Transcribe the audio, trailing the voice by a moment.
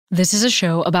This is a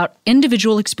show about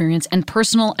individual experience and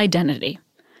personal identity.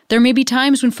 There may be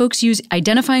times when folks use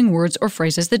identifying words or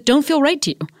phrases that don't feel right to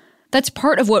you. That's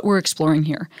part of what we're exploring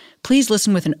here. Please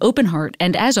listen with an open heart,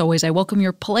 and as always, I welcome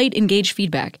your polite, engaged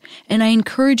feedback, and I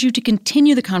encourage you to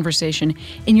continue the conversation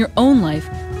in your own life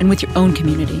and with your own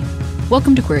community.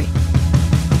 Welcome to Query.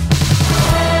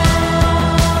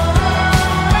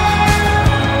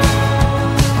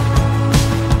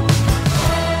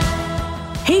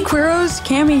 Hey Queeros,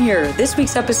 Cami here. This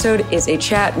week's episode is a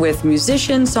chat with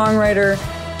musician, songwriter,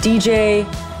 DJ,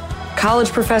 college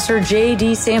professor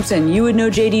JD Samson. You would know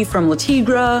JD from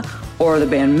Tigre or the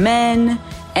band Men.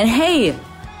 And hey,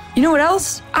 you know what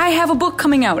else? I have a book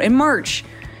coming out in March,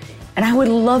 and I would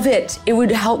love it. It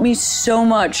would help me so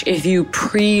much if you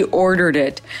pre-ordered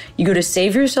it. You go to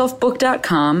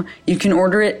saveyourselfbook.com. You can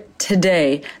order it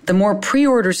today. The more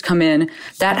pre-orders come in,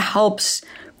 that helps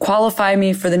qualify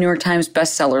me for the New York Times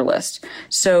bestseller list.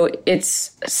 So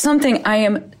it's something I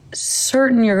am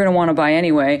certain you're going to want to buy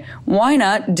anyway. Why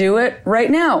not do it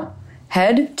right now?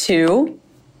 Head to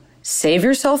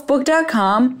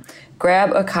saveyourselfbook.com,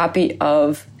 grab a copy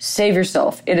of Save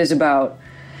Yourself. It is about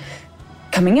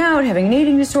coming out, having an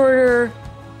eating disorder,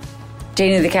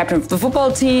 dating the captain of the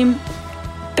football team.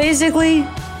 Basically,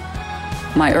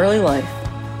 my early life.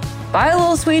 Bye,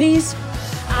 little sweeties.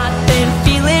 I've been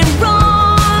feeling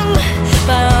wrong,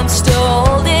 but I'm still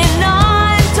holding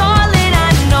on, darling.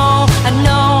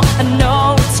 I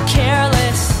know it's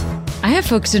careless. I have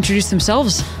folks introduce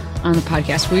themselves on the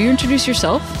podcast. Will you introduce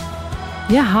yourself?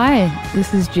 Yeah, hi.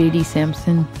 This is JD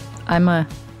Samson. I'm a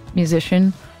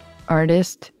musician,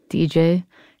 artist, DJ,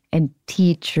 and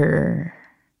teacher.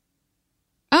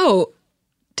 Oh,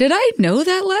 did I know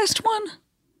that last one?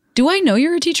 Do I know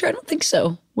you're a teacher? I don't think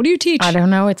so. What do you teach? I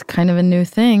don't know. It's kind of a new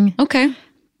thing. Okay.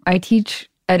 I teach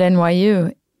at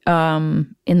NYU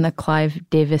in the Clive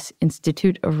Davis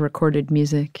Institute of Recorded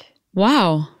Music.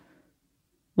 Wow.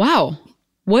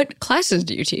 What classes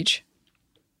do you teach?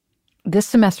 This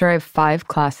semester I have 5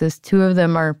 classes. 2 of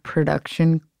them are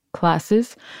production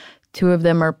classes. 2 of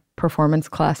them are performance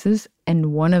classes.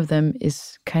 And one of them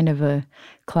is kind of a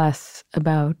class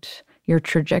about your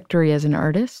trajectory as an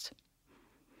artist.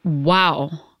 Wow.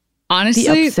 Honestly,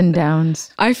 the ups and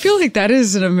downs. I feel like that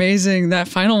is that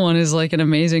final one is like an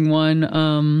amazing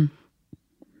one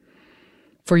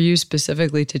for you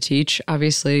specifically to teach.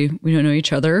 Obviously, we don't know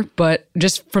each other, but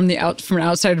just from an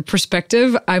outside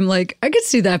perspective, I'm like, I could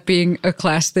see that being a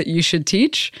class that you should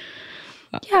teach.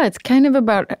 Yeah, it's kind of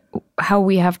about how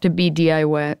we have to be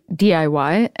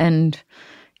DIY and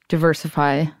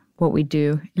diversify what we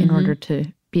do in order to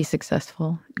be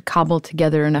successful, cobble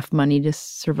together enough money to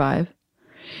survive.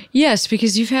 Yes,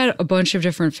 because you've had a bunch of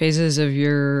different phases of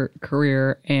your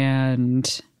career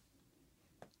and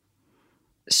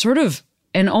sort of,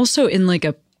 and also in like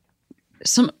a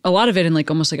lot of it in like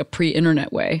almost like a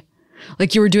pre-internet way.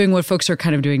 Like you were doing what folks are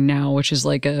kind of doing now, which is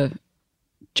like a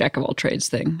jack of all trades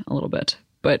thing a little bit.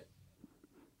 But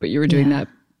you were doing that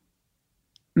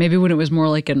maybe when it was more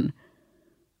like a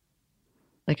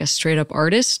straight up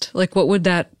artist. Like what would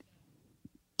that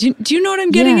do you know what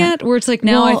I'm getting at? Where it's like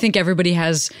now I think everybody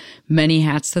has many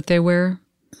hats that they wear.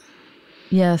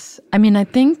 Yes. I mean, I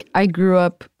think I grew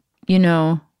up,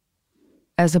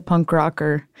 as a punk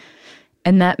rocker,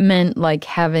 and that meant like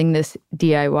having this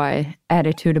DIY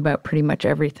attitude about pretty much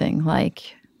everything, like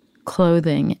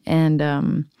clothing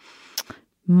and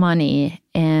money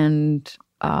and,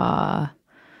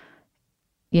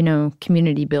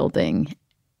 community building,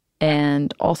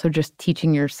 and also just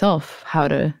teaching yourself how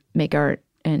to make art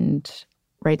and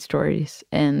write stories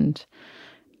and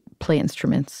play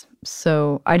instruments.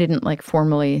 So I didn't like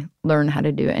formally learn how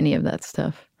to do any of that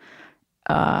stuff.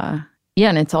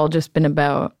 And it's all just been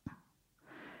about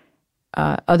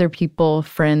other people,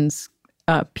 friends,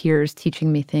 peers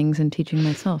teaching me things and teaching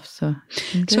myself. So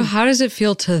how does it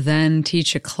feel to then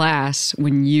teach a class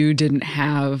when you didn't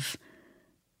have,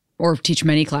 or teach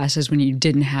many classes when you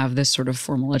didn't have this sort of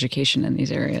formal education in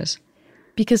these areas?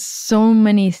 Because so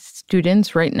many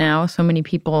students right now, so many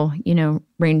people,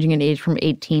 ranging in age from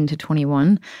 18 to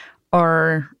 21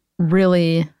 are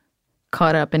really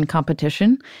caught up in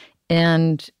competition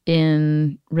and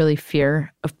in really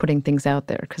fear of putting things out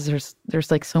there because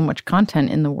there's like so much content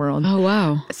in the world. Oh,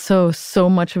 wow. So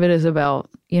much of it is about,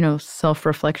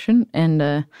 self-reflection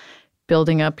and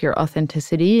building up your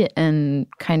authenticity and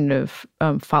kind of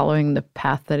following the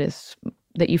path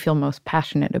that you feel most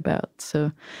passionate about.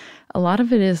 So a lot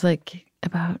of it is like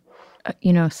about,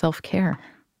 self-care.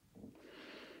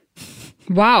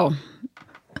 Wow.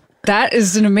 That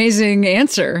is an amazing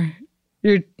answer.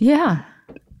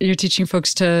 You're teaching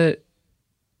folks to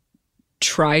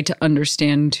try to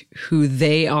understand who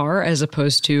they are as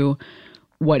opposed to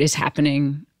what is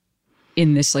happening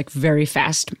in this like very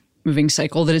fast moving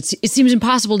cycle that it seems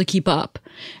impossible to keep up.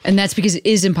 And that's because it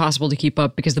is impossible to keep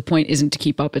up, because the point isn't to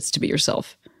keep up, it's to be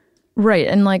yourself. Right.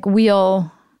 And like we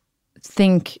all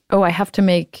think, oh, if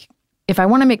I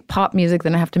want to make pop music,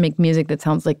 then I have to make music that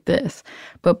sounds like this.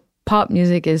 But pop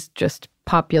music is just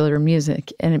popular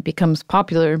music, and it becomes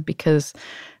popular because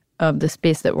of the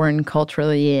space that we're in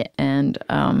culturally, and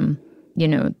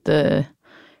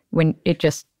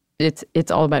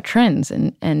it's all about trends,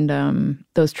 and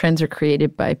those trends are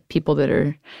created by people that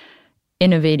are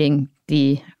innovating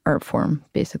the art form,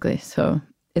 basically. So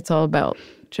it's all about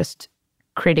just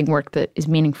creating work that is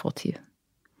meaningful to you.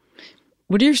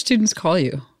 What do your students call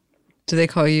you? Do they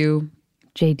call you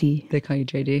JD? They call you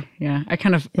JD. Yeah, I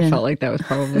kind of felt like that was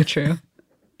probably true.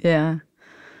 Yeah.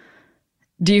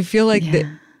 Do you feel like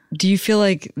do you feel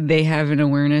like they have an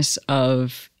awareness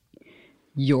of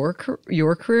your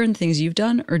career and things you've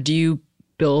done, or do you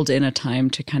build in a time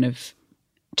to kind of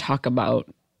talk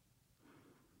about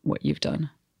what you've done?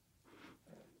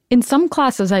 In some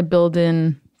classes, I build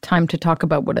in time to talk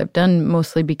about what I've done,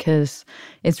 mostly because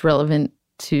it's relevant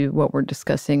to what we're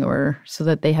discussing, or so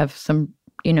that they have some,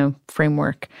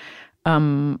 framework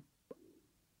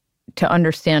to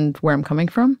understand where I'm coming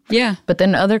from. Yeah. But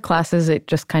then other classes, it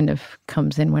just kind of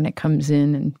comes in when it comes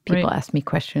in, and people ask me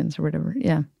questions or whatever.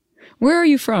 Yeah. Where are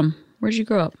you from? Where did you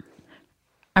grow up?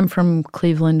 I'm from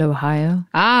Cleveland, Ohio.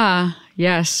 Ah,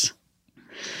 yes.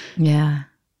 Yeah.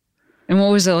 And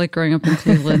what was it like growing up in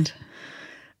Cleveland?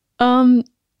 It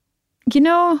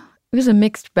was a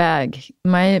mixed bag.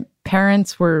 My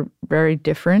parents were very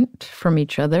different from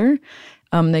each other.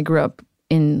 They grew up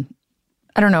in,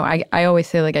 I don't know, I always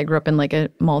say like I grew up in like a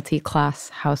multi-class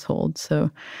household.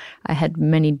 So I had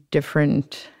many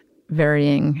different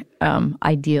varying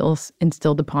ideals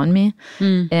instilled upon me.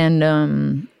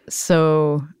 And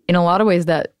so in a lot of ways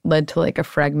that led to like a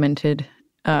fragmented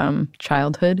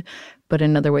childhood. But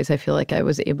in other ways, I feel like I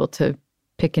was able to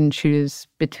pick and choose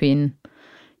between,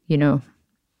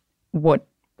 what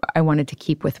I wanted to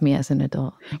keep with me as an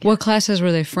adult. What classes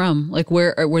were they from? Like,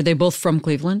 where were they both from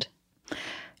Cleveland?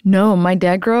 No, my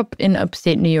dad grew up in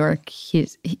upstate New York.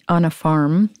 He's on a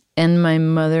farm, and my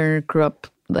mother grew up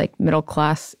like middle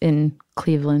class in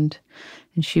Cleveland,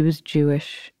 and she was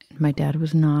Jewish, and my dad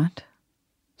was not.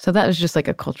 So that was just like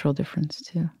a cultural difference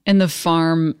too. And the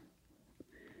farm,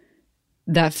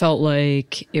 that felt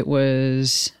like it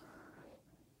was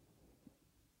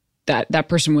that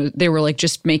person was, they were like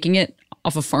just making it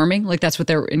off of farming, like that's what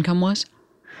their income was.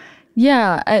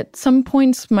 Yeah, at some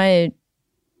points my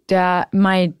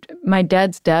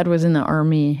dad's dad was in the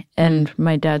army, and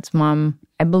my dad's mom,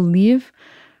 I believe,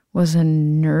 was a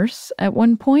nurse at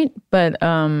one point. But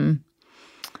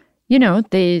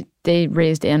they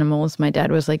raised animals. My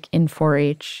dad was like in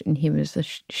 4-H, and he was a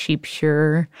sheep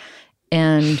shearer.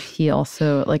 And he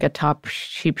also, like a top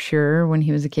sheep shearer when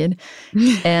he was a kid,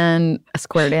 and a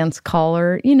square dance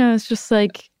caller. It's just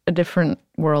like a different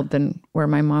world than where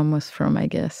my mom was from, I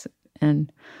guess.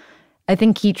 And I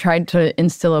think he tried to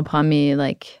instill upon me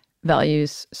like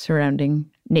values surrounding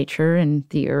nature and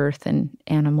the earth and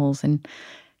animals and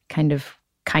kind of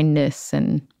kindness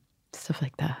and stuff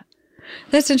like that.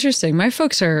 That's interesting. My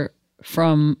folks are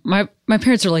from, my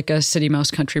parents are like a city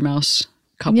mouse, country mouse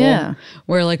couple. Yeah.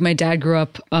 Where like my dad grew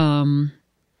up in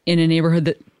a neighborhood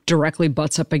that directly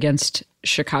butts up against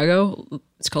Chicago.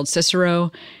 It's called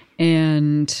Cicero.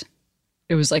 And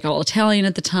it was like all Italian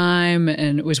at the time.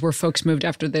 And it was where folks moved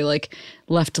after they like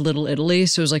left Little Italy.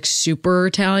 So it was like super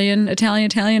Italian.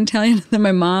 Then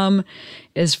my mom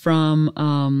is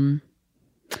from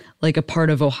like a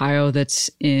part of Ohio that's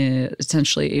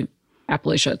essentially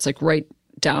Appalachia. It's like right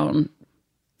down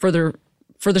further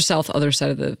south, other side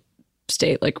of the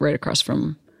state, like right across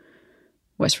from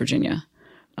West Virginia.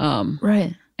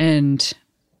 Right. And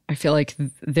I feel like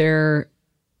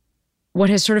what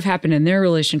has sort of happened in their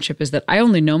relationship is that I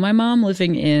only know my mom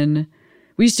living in,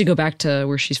 we used to go back to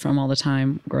where she's from all the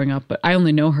time growing up, but I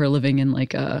only know her living in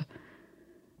like a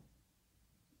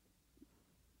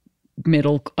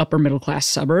upper middle class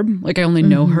suburb. Like I only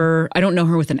know her, I don't know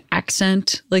her with an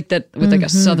accent like that, with like a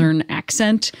Southern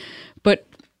accent, but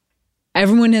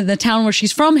everyone in the town where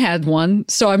she's from had one.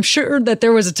 So I'm sure that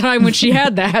there was a time when she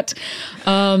had that.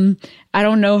 I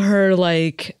don't know her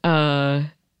like,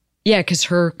 because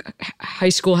her high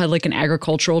school had like an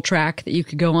agricultural track that you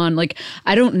could go on. Like,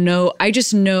 I don't know. I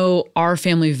just know our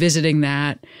family visiting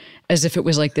that as if it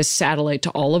was like this satellite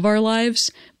to all of our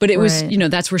lives. But it was,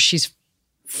 that's where she's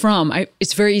from.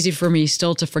 It's very easy for me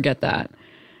still to forget that,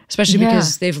 especially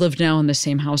because they've lived now in the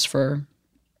same house for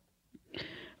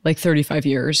like 35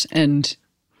 years. And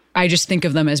I just think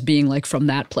of them as being like from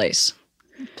that place.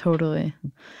 Totally.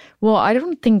 Well, I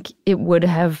don't think I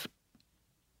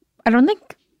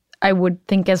would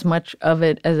think as much of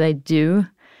it as I do,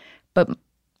 but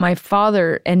my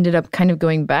father ended up kind of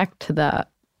going back to that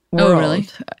world. Oh, really?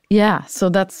 Yeah. So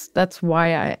that's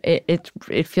why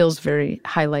it feels very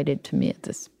highlighted to me at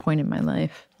this point in my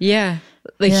life. Yeah.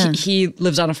 Like Yeah. he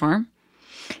lives on a farm?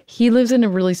 He lives in a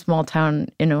really small town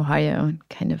in Ohio, and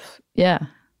kind of, yeah.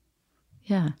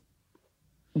 Yeah.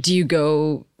 Do you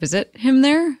go visit him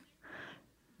there?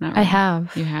 Not I really.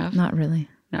 have. You have? Not really.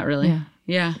 Not really? Yeah.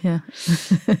 Yeah. Yeah.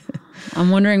 I'm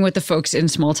wondering what the folks in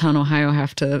small town Ohio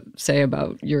have to say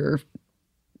about your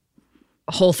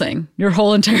whole thing, your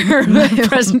whole entire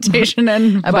presentation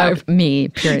and About vibe. me,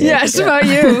 period. Yes, Yeah. about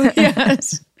you.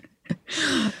 Yes.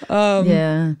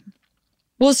 Yeah.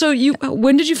 Well, so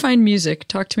when did you find music?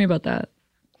 Talk to me about that.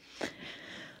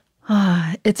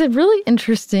 It's a really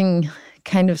interesting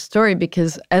kind of story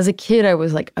because as a kid, I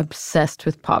was like obsessed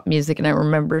with pop music, and I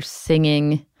remember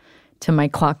singing to my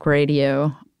clock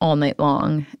radio all night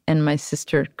long, and my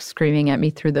sister screaming at me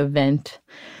through the vent.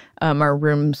 Our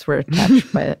rooms were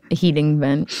attached by a heating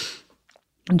vent,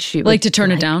 and she Like would, to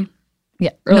turn it down?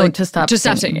 Yeah, Or no, like, to stop. to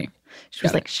stop singing. She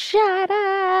was like, "Shut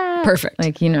up!" Perfect.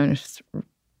 Like, just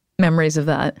memories of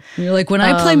that. And you're like, when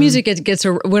I play music, it gets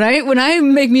when I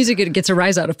make music, it gets a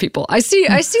rise out of people. I see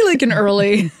like an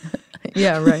early.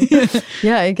 Yeah, right.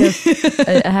 Yeah, I guess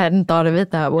I hadn't thought of it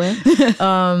that way.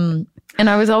 And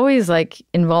I was always like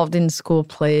involved in school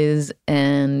plays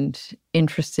and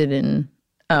interested in,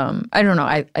 I don't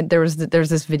know. There's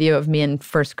this video of me in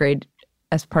first grade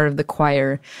as part of the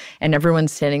choir, and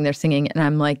everyone's standing there singing, and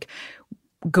I'm like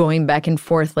going back and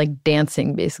forth, like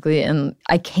dancing basically, and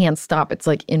I can't stop. It's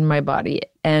like in my body,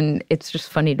 and it's just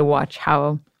funny to watch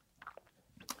how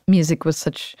music was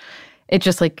it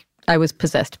just like I was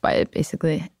possessed by it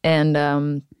basically,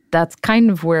 and that's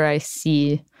kind of where I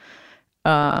see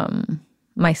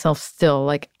myself still.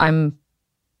 Like I'm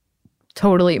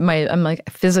like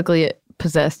physically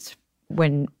possessed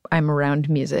when I'm around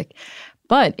music.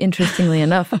 But interestingly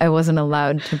enough, I wasn't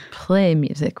allowed to play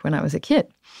music when I was a kid.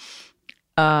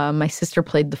 My sister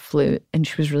played the flute, and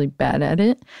she was really bad at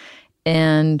it.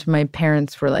 And my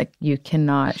parents were like, you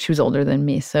cannot. She was older than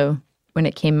me. So when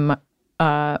it came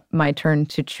my turn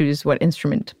to choose what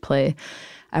instrument to play,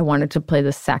 I wanted to play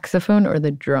the saxophone or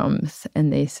the drums.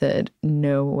 And they said,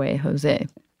 no way, Jose.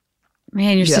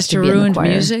 Man, your You have to sister be in the ruined choir.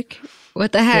 music?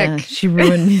 What the heck? Yeah, she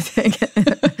ruined music.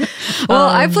 Well,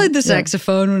 I played the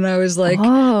saxophone when I was like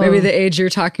maybe Oh. the age you're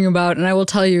talking about, and I will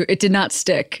tell you, it did not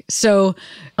stick. So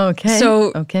Okay.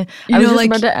 So, okay. you I was know, just like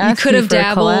about to ask you could have for a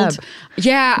dabbled. collab.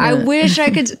 Yeah, I wish I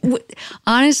could.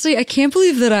 Honestly, I can't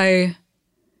believe that I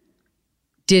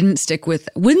didn't stick with.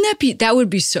 Wouldn't that be? That would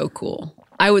be so cool.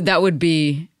 That would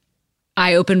be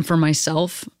eye open for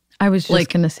myself. I was just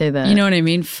going to say that. You know what I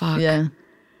mean? Fuck. Yeah.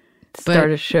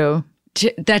 Start a show.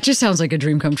 That just sounds like a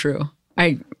dream come true.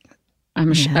 I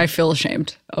feel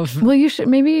ashamed of. Well,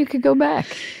 maybe you could go back.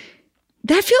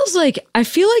 That feels like, I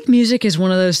feel like music is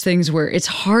one of those things where it's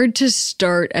hard to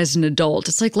start as an adult.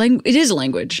 It's like it is a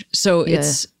language, so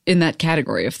it's in that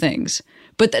category of things.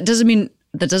 But that doesn't mean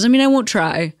I won't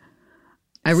try.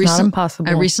 It's not impossible.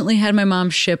 I recently had my mom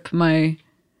ship my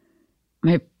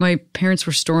parents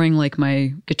were storing like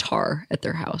my guitar at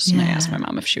their house, and I asked my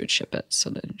mom if she would ship it, so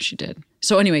then she did.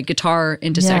 So anyway, guitar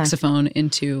into saxophone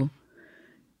into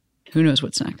who knows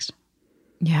what's next.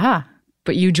 Yeah.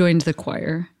 But you joined the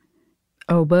choir.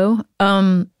 Oboe.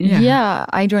 Yeah,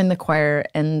 I joined the choir,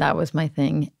 and that was my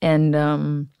thing. And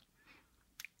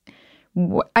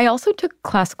I also took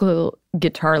classical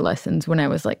guitar lessons when I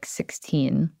was like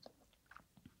 16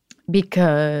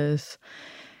 because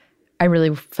I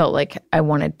really felt like I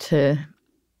wanted to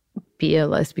be a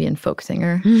lesbian folk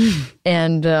singer.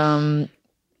 And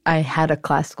I had a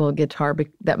classical guitar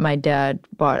that my dad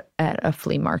bought at a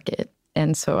flea market.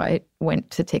 And so I went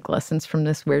to take lessons from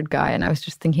this weird guy, and I was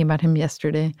just thinking about him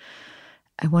yesterday.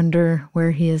 I wonder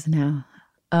where he is now.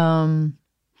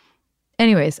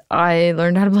 Anyways, I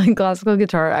learned how to play classical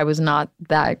guitar. I was not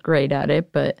that great at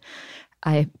it, but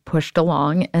I pushed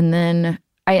along. And then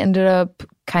I ended up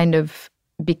kind of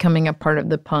becoming a part of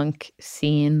the punk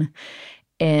scene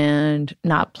and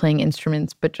not playing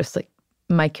instruments, but just like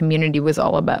my community was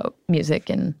all about music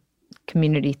and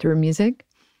community through music.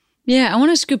 Yeah, I want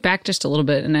to scoot back just a little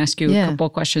bit and ask you a couple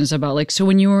of questions about so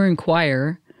when you were in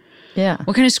choir,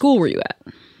 what kind of school were you at?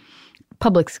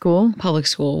 Public school. Public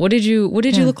school. What did you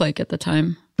look like at the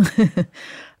time?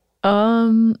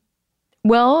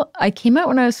 Well, I came out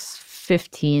when I was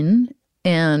 15,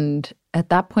 and at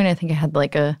that point I think I had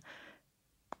like a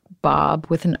bob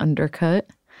with an undercut,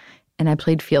 and I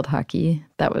played field hockey.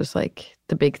 That was like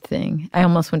the big thing. I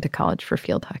almost went to college for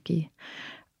field hockey.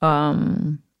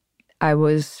 I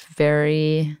was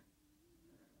very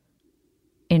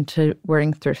into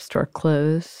wearing thrift store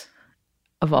clothes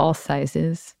of all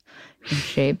sizes and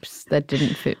shapes that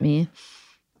didn't fit me.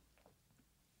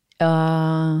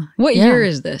 What year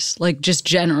is this? Like, just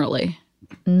generally?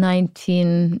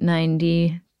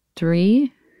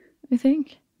 1993, I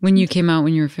think. When you came out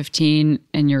when you were 15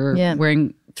 and you're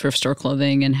wearing thrift store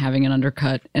clothing and having an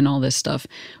undercut and all this stuff,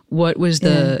 what was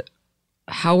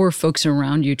how were folks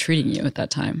around you treating you at that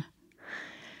time?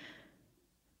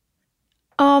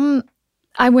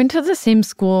 I went to the same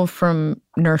school from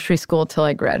nursery school till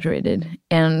I graduated,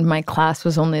 and my class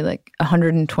was only like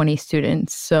 120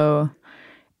 students. So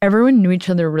everyone knew each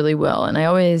other really well. And I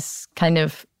always kind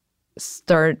of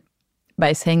start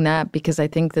by saying that because I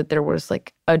think that there was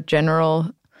like a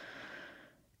general,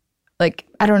 like,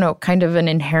 I don't know, kind of an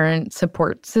inherent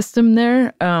support system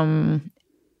there. When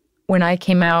I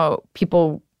came out,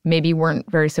 people maybe weren't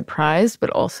very surprised, but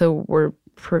also were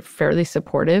fairly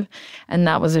supportive. And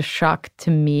that was a shock to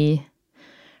me.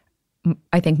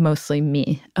 I think mostly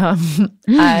me. And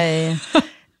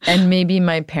maybe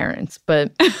my parents,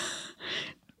 but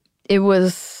there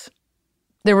was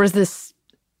this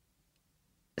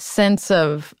sense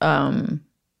of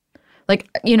like,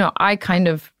 you know, I kind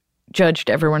of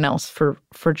judged everyone else for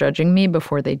judging me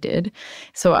before they did.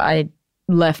 So I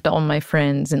left all my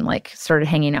friends and like started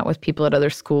hanging out with people at other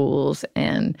schools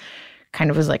and kind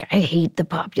of was like, I hate the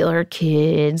popular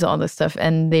kids, all this stuff.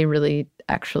 And they really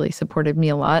actually supported me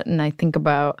a lot. And I think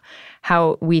about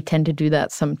how we tend to do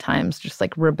that sometimes, just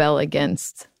like rebel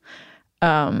against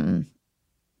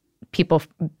people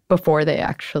before they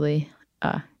actually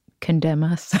condemn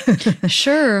us.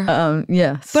 Sure.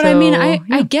 Yeah. But so, I mean,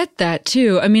 I get that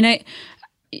too. I mean,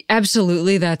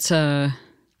 absolutely that's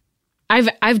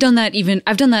I've done that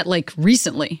I've done that like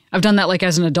recently. I've done that like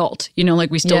as an adult, you know, like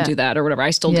we still do that or whatever. I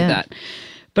still do that.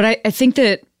 But I think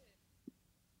that,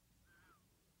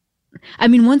 I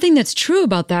mean, one thing that's true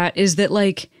about that is that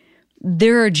like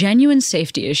there are genuine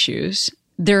safety issues.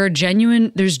 There's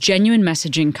genuine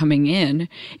messaging coming in.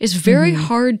 It's very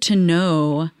hard to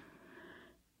know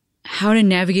how to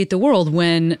navigate the world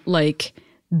when like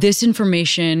this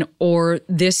information or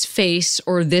this face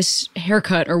or this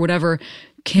haircut or whatever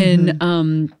can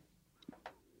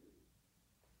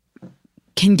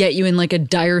get you in like a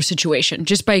dire situation.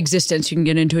 Just by existence, you can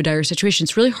get into a dire situation.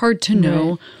 It's really hard to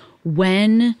know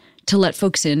when to let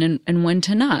folks in and when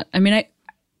to not. I mean,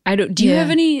 I don't. Do you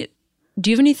have any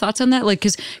thoughts on that? Like,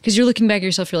 because you're looking back at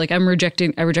yourself, you're like, I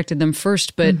rejected them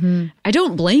first, but I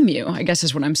don't blame you, I guess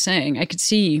is what I'm saying. I could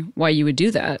see why you would do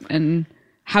that. And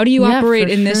how do you operate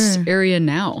in this area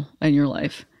now in your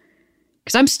life?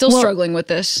 Because I'm still struggling with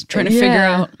this, trying to figure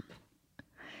out.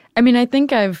 I mean, I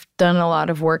think I've done a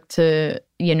lot of work to,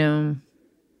 you know,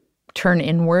 turn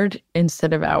inward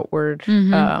instead of outward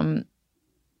in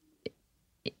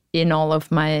all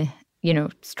of my, you know,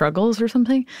 struggles or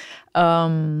something.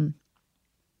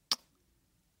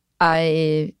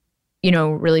 I, you know,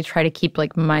 really try to keep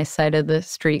like my side of the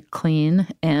street clean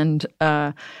and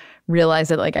realize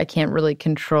that like I can't really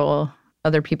control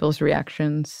other people's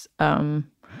reactions.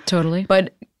 Totally.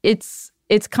 But it's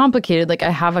complicated. Like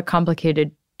I have a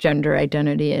complicated gender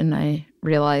identity and I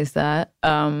realize that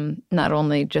not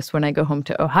only just when I go home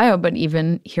to Ohio, but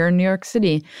even here in New York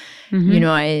City. You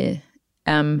know, I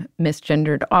am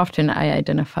misgendered often. I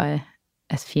identify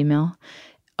as female,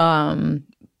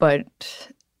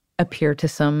 but appear to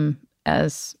some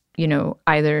as, you know,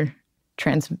 either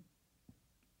trans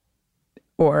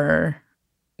or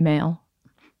male,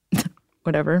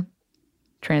 whatever.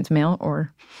 Trans male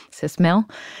or cis male.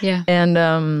 Yeah.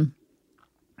 And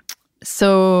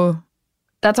so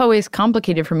that's always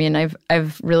complicated for me. And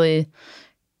I've really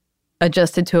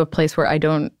adjusted to a place where I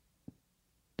don't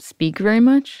speak very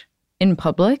much in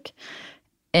public.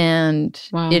 And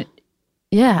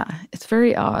it's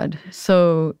very odd.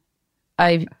 So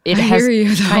it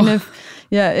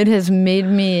has made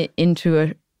me into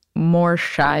a more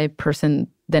shy person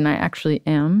than I actually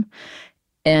am.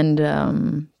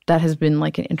 And that has been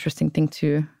like an interesting thing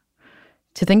to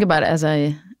think about as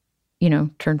I, you know,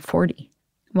 turn 40.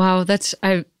 Wow,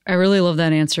 I really love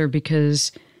that answer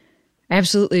because I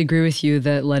absolutely agree with you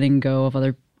that letting go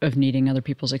of needing other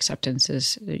people's acceptance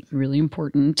is really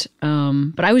important.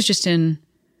 But I was just in,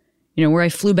 you know, where I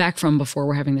flew back from before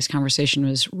we're having this conversation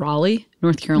was Raleigh,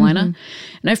 North Carolina.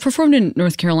 And I've performed in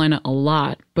North Carolina a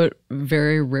lot, but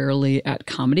very rarely at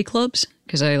comedy clubs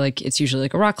because it's usually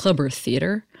like a rock club or a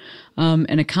theater.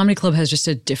 And a comedy club has just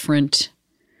a different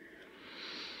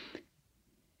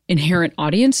inherent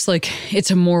audience. Like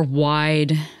it's a more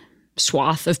wide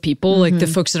swath of people. Like the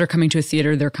folks that are coming to a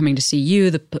theater, they're coming to see you.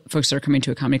 The folks that are coming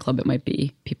to a comedy club, it might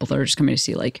be people that are just coming to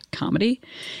see like comedy.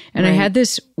 And I had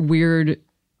these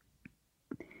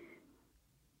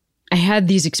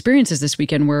experiences this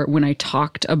weekend where when I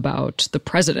talked about the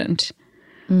president,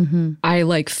 I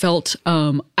like felt,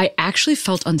 I actually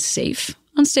felt unsafe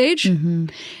on stage.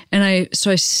 And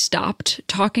so I stopped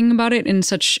talking about it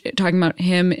talking about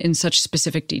him in such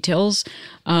specific details,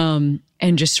 and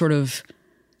just sort of,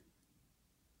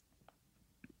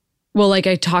 well, like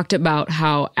I talked about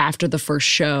how after the first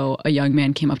show, a young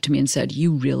man came up to me and said,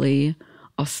 "You really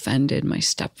offended my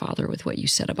stepfather with what you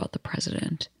said about the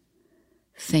president.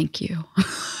 Thank you."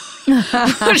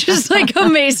 Which is like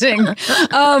amazing.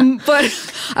 But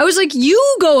I was like,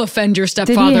 you go offend your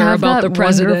stepfather about the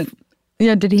president.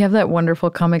 Yeah, did he have that wonderful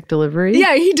comic delivery?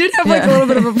 Yeah, he did have like a little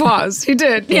bit of a pause. He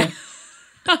did. Yeah.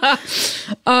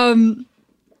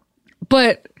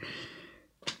 But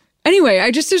anyway,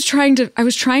 I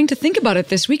was trying to think about it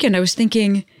this weekend. I was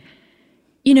thinking,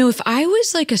 you know, if I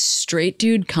was like a straight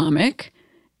dude comic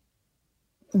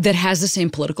that has the same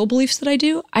political beliefs that I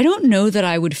do, I don't know that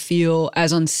I would feel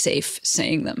as unsafe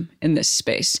saying them in this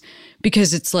space,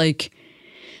 because it's like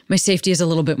my safety is a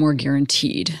little bit more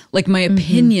guaranteed. Like my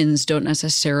opinions don't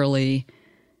necessarily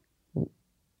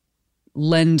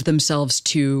lend themselves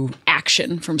to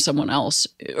action from someone else,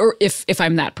 or if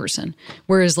I'm that person.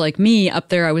 Whereas like me up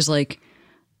there, I was like,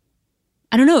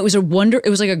 I don't know, it was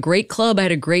like a great club. I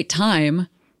had a great time.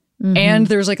 And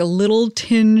there's like a little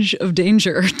tinge of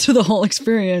danger to the whole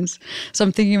experience. So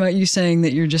I'm thinking about you saying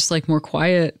that you're just like more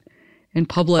quiet in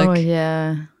public. Oh,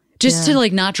 yeah. Just to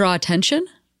like not draw attention.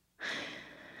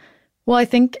 Well, I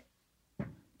think,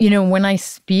 you know, when I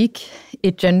speak,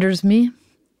 it genders me.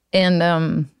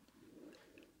 And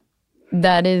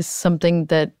that is something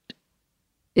that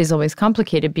is always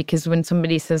complicated, because when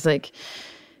somebody says like,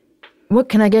 "What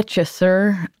can I get you,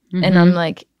 sir?" And I'm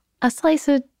like, "A slice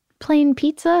of plain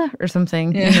pizza," or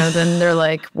something, you know, then they're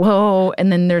like, "Whoa."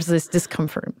 And then there's this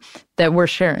discomfort that we're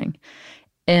sharing.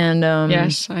 And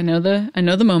yes, I know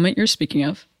the moment you're speaking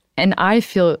of. And I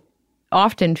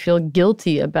often feel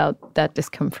guilty about that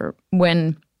discomfort,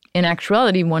 when in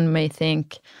actuality one may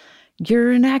think,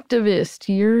 "You're an activist,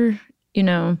 you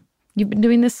know, you've been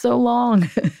doing this so long."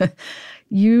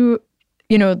 you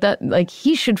know, that like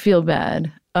he should feel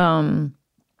bad.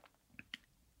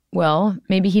 Well,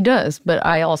 maybe he does, but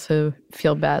I also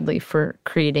feel badly for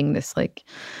creating this like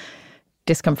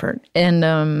discomfort. And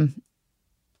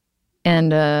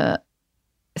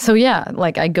so yeah,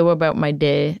 like I go about my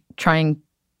day trying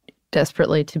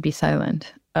desperately to be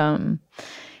silent. And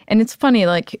it's funny,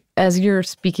 like as you're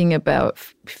speaking about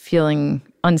feeling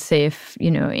unsafe,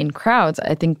 you know, in crowds,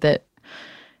 I think that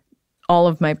all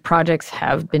of my projects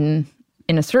have been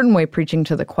in a certain way preaching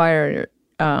to the choir.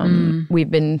 We've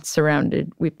been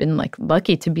like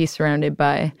lucky to be surrounded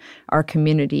by our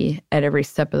community at every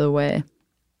step of the way.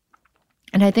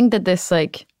 And I think that this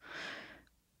like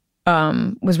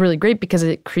was really great, because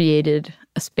it created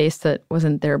a space that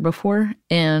wasn't there before,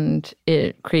 and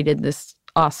it created this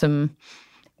awesome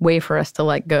way for us to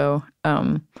let go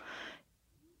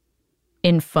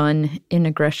in fun, in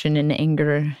aggression, in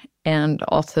anger, and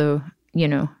also, you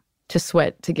know, to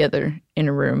sweat together in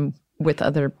a room with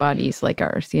other bodies like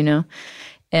ours, you know?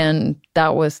 And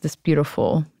that was this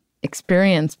beautiful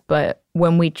experience. But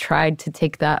when we tried to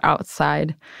take that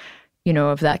outside, you know,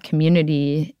 of that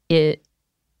community,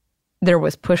 there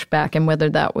was pushback, and whether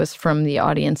that was from the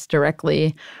audience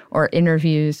directly or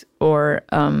interviews or,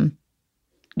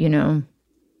 you know,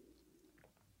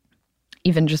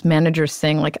 even just managers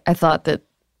saying like, "I thought that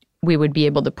we would be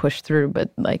able to push through,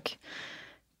 but like,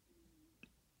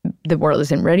 the world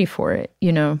isn't ready for it,"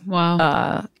 you know?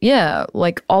 Wow. Yeah,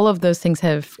 like all of those things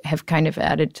have kind of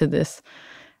added to this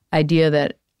idea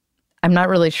that I'm not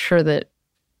really sure that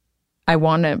I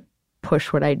want to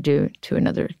push what I do to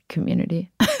another community.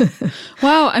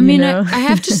 Wow. I mean, you know? I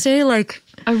have to say, like,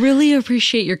 I really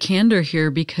appreciate your candor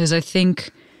here, because I think,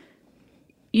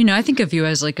 you know, I think of you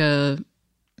as like a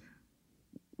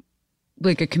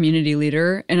community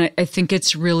leader. And I think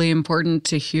it's really important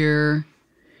to hear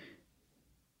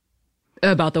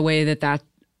about the way that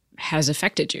has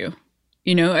affected you.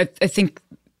 You know, I think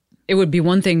it would be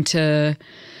one thing to,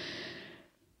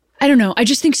 I don't know, I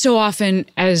just think so often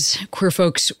as queer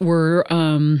folks, we're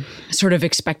sort of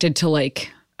expected to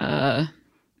like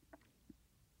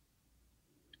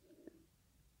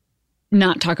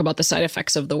not talk about the side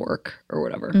effects of the work or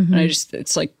whatever. And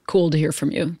it's like cool to hear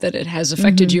from you that it has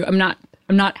affected you. I'm not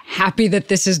happy that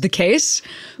this is the case,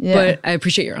 but I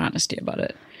appreciate your honesty about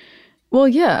it. Well,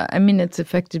 yeah. I mean, it's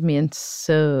affected me in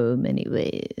so many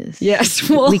ways. Yes.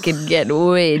 Well, we could get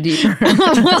way deeper.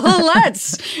 well,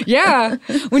 let's. Yeah.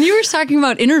 When you were talking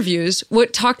about interviews,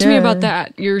 talk to me about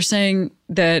that. You were saying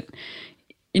that,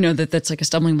 that's like a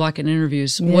stumbling block in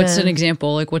interviews. Yeah. What's an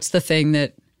example? Like, what's the thing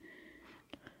that,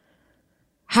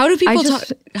 how do people talk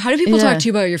to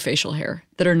you about your facial hair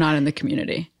that are not in the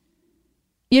community?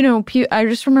 I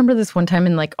just remember this one time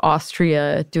in like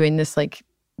Austria doing this like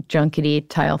junkety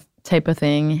type of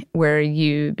thing where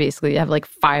you basically have like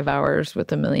 5 hours with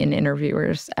a million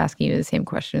interviewers asking you the same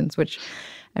questions, which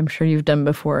I'm sure you've done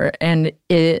before. And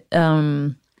this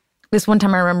one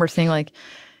time I remember saying like,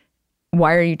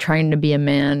 why are you trying to be a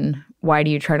man? Why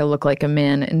do you try to look like a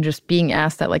man? And just being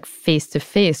asked that like face to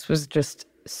face was just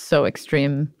so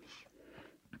extreme.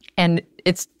 And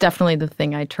it's definitely the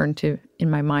thing I turn to in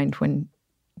my mind when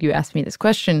you asked me this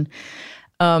question.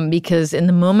 Because in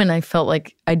the moment I felt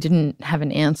like I didn't have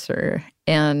an answer.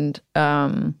 And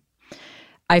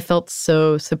I felt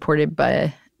so supported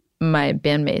by my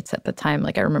bandmates at the time.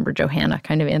 Like I remember Johanna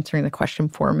kind of answering the question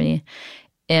for me.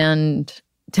 And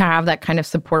to have that kind of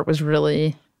support was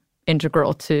really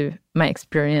integral to my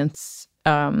experience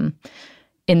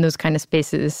in those kind of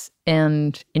spaces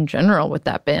and in general with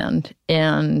that band.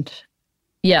 And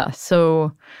yeah,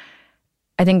 so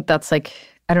I think that's like,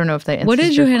 I don't know if that answers what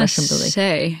did your Johanna question, but like,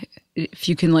 say? If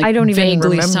you can like I don't even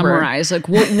vaguely remember. summarize, like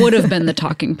what would have been the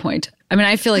talking point? I mean,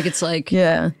 I feel like it's like,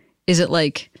 is it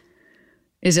like,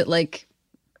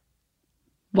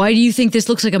 why do you think this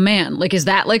looks like a man? Like, is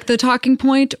that like the talking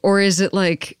point? Or is it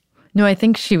like... No, I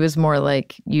think she was more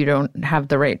like, you don't have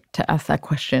the right to ask that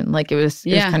question. Like it was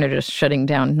kind of just shutting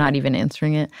down, not even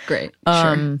answering it. Great,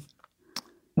 sure.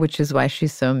 Which is why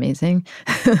she's so amazing.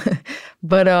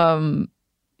 But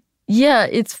yeah,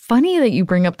 it's funny that you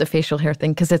bring up the facial hair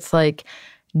thing because it's like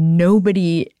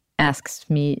nobody asks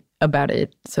me about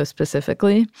it so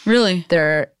specifically. Really?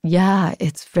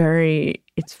 It's very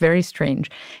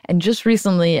strange. And just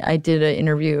recently I did an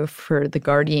interview for The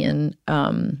Guardian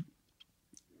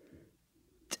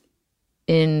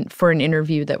for an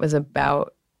interview that was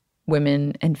about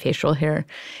women and facial hair.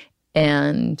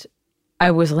 And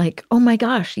I was like, oh my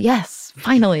gosh, yes,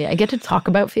 finally, I get to talk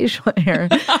about facial hair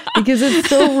because it's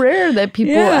so rare that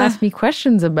people ask me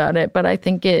questions about it. But I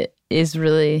think it is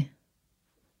really,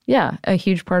 a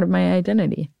huge part of my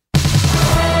identity.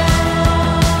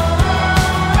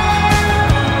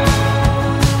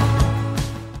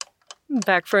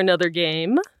 Back for another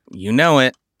game. You know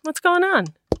it. What's going on?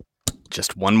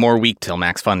 Just one more week till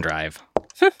Max Fun Drive.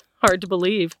 Hard to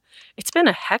believe. It's been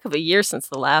a heck of a year since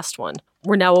the last one.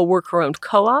 We're now a worker-owned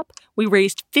co-op. We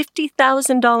raised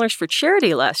 $50,000 for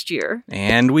charity last year.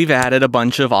 And we've added a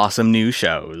bunch of awesome new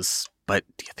shows. But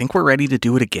do you think we're ready to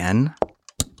do it again?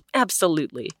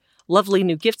 Absolutely. Lovely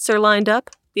new gifts are lined up.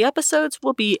 The episodes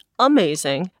will be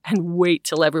amazing. And wait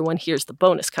till everyone hears the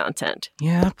bonus content.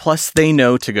 Yeah, plus they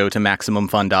know to go to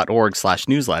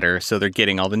MaximumFun.org/newsletter, so they're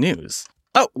getting all the news.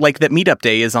 Oh, like that meetup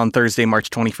day is on Thursday, March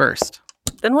 21st.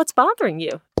 Then what's bothering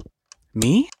you?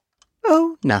 Me?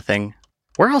 Oh, nothing.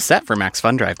 We're all set for Max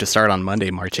Fun Drive to start on Monday,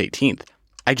 March 18th.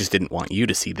 I just didn't want you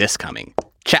to see this coming.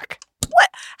 Check. What?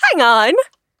 Hang on.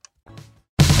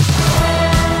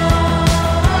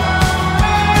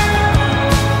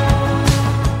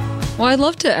 Well, I'd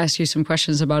love to ask you some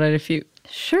questions about it if you...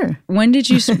 Sure. When did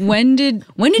you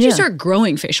you start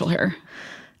growing facial hair?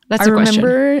 That's I a question.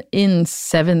 remember in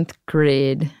 7th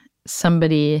grade,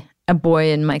 a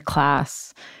boy in my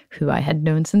class who I had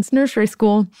known since nursery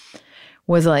school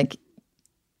was like,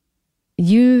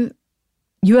 you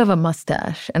have a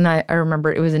mustache. And I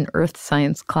remember it was an earth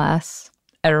science class.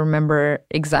 I remember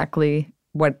exactly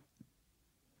what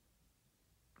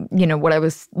I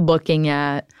was looking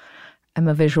at. I'm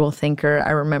a visual thinker.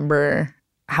 I remember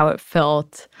how it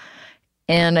felt.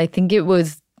 And I think it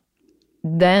was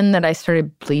then that I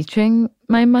started bleaching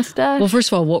my mustache. Well,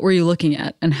 first of all, what were you looking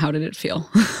at and how did it feel?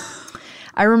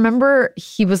 I remember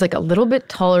he was like a little bit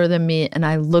taller than me and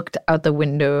I looked out the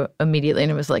window immediately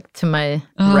and it was like to my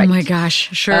right. Oh my gosh,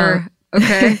 sure.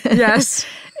 Okay, yes.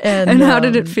 And how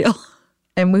did it feel?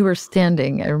 And we were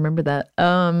standing. I remember that.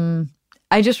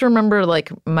 I just remember like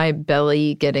my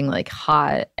belly getting like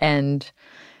hot and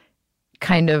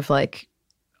kind of like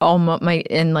almost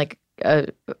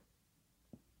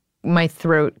my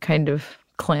throat kind of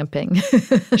clamping.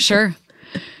 Sure.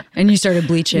 And you started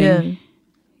bleaching. Yeah.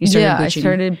 Bleaching. I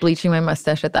started bleaching my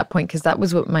mustache at that point because that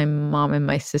was what my mom and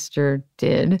my sister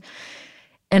did.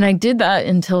 And I did that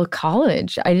until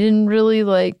college. I didn't really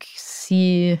like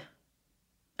see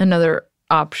another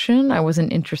option. I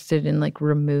wasn't interested in like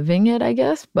removing it, I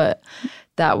guess, but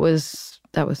that was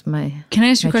that was my. Can I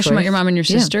ask you a my question about choice. your mom and your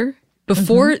Yeah. sister?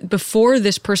 Before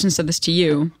this person said this to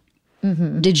you,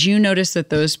 did you notice that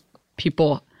those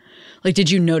people, like, did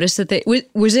you notice that they,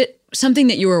 was it something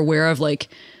that you were aware of, like,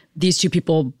 these two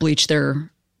people bleached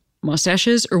their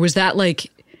mustaches, or was that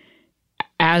like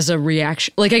as a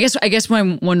reaction? Like, I guess what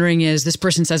I'm wondering is, this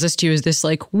person says this to you, is this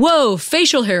like, whoa,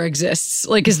 facial hair exists?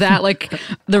 Like, is that like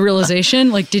the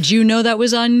realization? Like, did you know that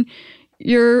was on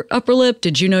your upper lip?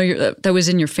 Did you know that was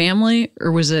in your family,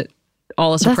 or was it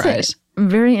all a surprise? That's a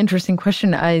very interesting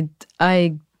question. I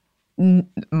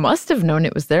must have known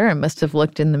it was there. I must have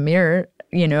looked in the mirror,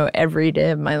 every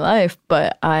day of my life,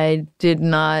 but I did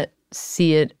not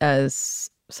see it as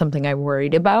something I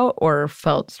worried about or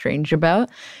felt strange about.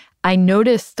 I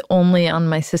noticed only on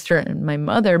my sister and my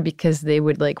mother because they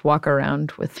would like walk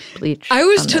around with bleach.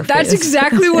 That's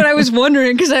exactly what I was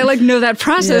wondering, because I like know that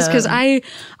process, because I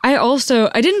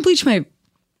didn't bleach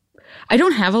I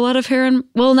don't have a lot of hair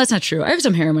well, that's not true. I have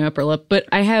some hair in my upper lip, but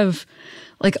I have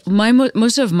like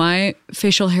most of my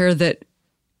facial hair that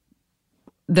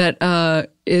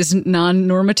is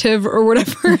non-normative or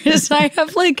whatever is I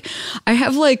have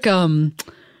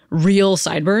real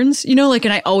sideburns, and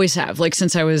I always have, like,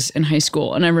 since I was in high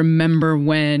school. And I remember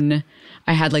when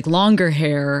I had like longer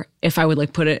hair, if I would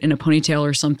like put it in a ponytail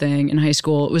or something in high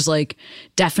school, it was like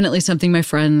definitely something my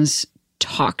friends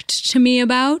talked to me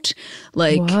about,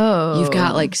 like, whoa, you've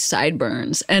got like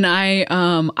sideburns. And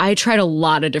I tried a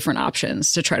lot of different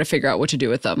options to try to figure out what to do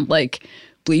with them, like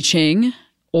bleaching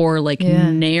or like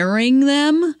nairing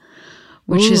them,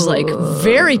 which is like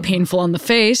very painful on the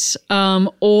face,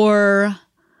 or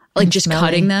like just smelly.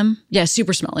 cutting them. Yeah,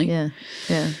 super smelly. Yeah.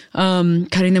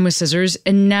 Cutting them with scissors.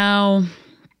 And now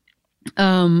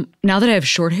that I have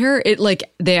short hair, it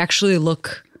like, they actually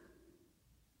look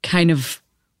kind of,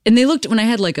 and they looked, when I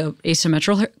had like a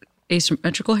asymmetrical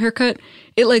haircut,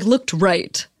 it like looked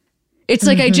right. It's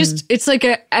like,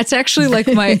 it's actually like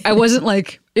I wasn't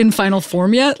like in final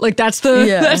form yet. Like that's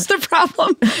the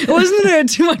problem. It wasn't that I had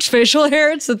too much facial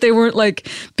hair. It's that they weren't like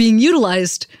being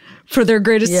utilized for their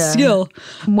greatest skill.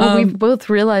 Well, we both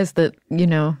realized that,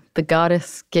 the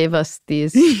goddess gave us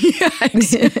these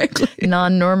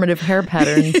non-normative hair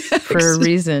patterns for a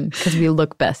reason, because we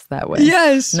look best that way.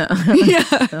 Yes. No.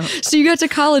 Yeah. No. So you got to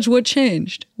college. What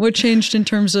changed? What changed in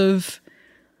terms of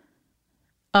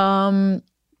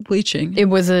bleaching? It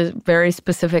was a very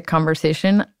specific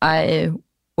conversation. I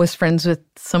was friends with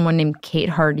someone named Kate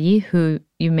Hardy, who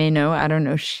you may know. I don't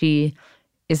know. She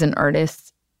is an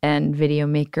artist and video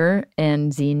maker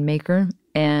and zine maker.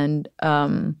 And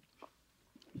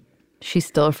she's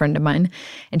still a friend of mine.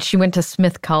 And she went to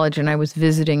Smith College, and I was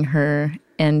visiting her.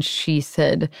 And she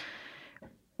said,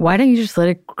 why don't you just let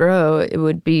it grow?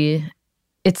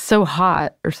 It's so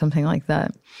hot, or something like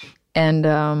that. And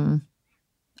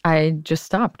I just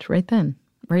stopped right then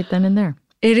and there.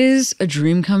 It is a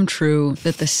dream come true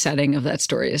that the setting of that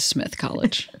story is Smith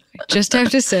College. I just have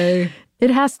to say. It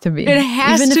has to be. It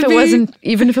has to be.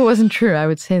 Even if it wasn't true, I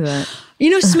would say that.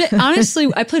 Smith, honestly,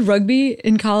 I played rugby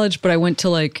in college, but I went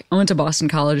to Boston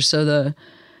College, so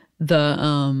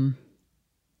the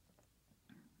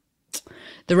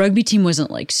rugby team wasn't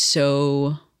like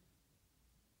so.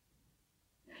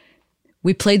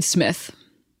 We played Smith.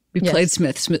 Played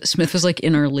Smith. Smith was like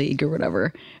in our league or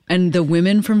whatever. And the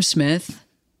women from Smith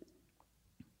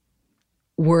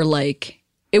were like,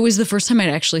 it was the first time I'd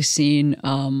actually seen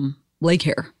leg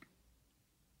hair.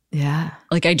 Yeah.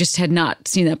 Like I just had not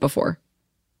seen that before.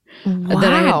 Wow.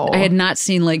 That I had not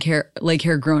seen leg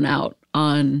hair grown out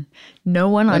on no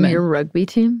one women. On your rugby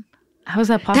team? How is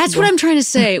that possible? That's what I'm trying to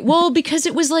say. Well, because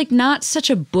it was like not such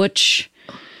a butch,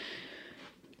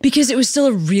 because it was still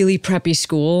a really preppy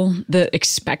school that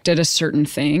expected a certain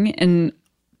thing. And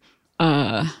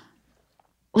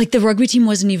like the rugby team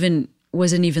wasn't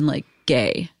even like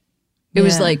gay. It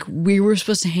was like we were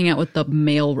supposed to hang out with the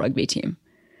male rugby team.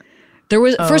 There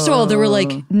was first of all, there were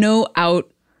like no out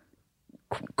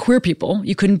queer people.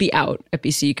 You couldn't be out at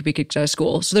BC. You could be kicked out of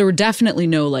school. So there were definitely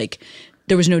no like,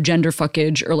 there was no gender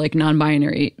fuckage or like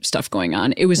non-binary stuff going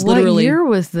on. It was literally. What year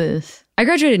was this? I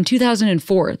graduated in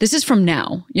 2004. This is from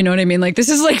now. You know what I mean? Like this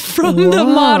is like from the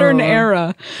modern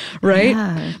era, right?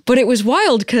 Yeah. But it was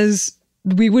wild because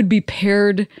we would be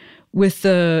paired with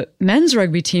the men's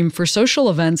rugby team for social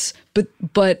events,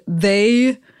 but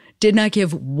they did not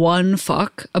give one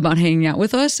fuck about hanging out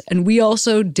with us, and we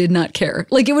also did not care.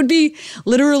 Like it would be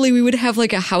literally, we would have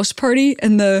like a house party,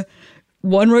 and the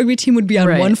one rugby team would be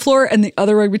on one floor, and the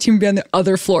other rugby team would be on the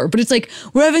other floor. But it's like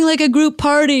we're having like a group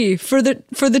party for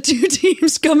the two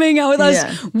teams coming out with us.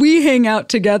 Yeah. We hang out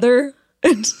together.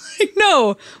 And it's like,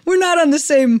 no, we're not on the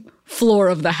same floor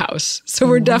of the house. So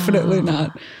we're definitely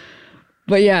not.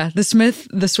 But yeah, the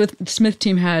Smith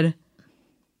team had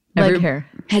leg hair.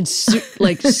 Had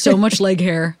so much leg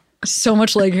hair. So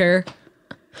much leg hair.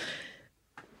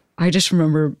 I just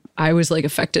remember I was like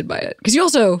affected by it. Because you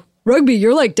also, rugby,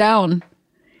 you're like down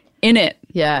in it.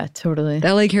 Yeah, totally.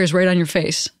 That leg hair is right on your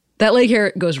face. That leg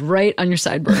hair goes right on your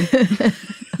sideburn.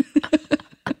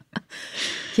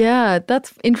 Yeah,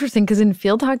 that's interesting because in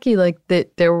field hockey, like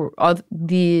there were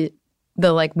the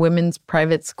like women's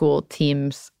private school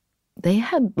teams, they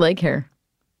had leg hair.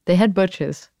 They had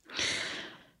butches.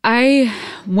 I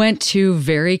went to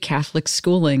very Catholic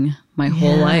schooling my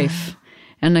whole life.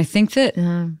 And I think that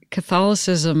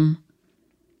Catholicism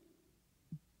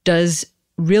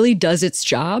really does its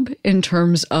job in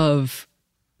terms of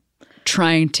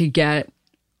trying to get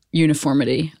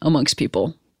uniformity amongst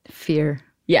people. Fear.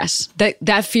 Yes.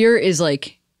 That fear is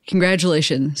like,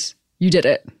 congratulations, you did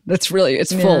it. That's really,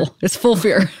 it's full. It's full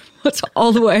fear. It's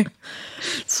all the way.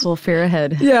 It's full fear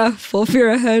ahead. Yeah, full fear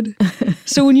ahead.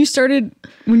 So when you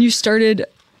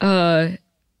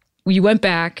went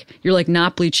back, you're like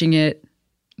not bleaching it.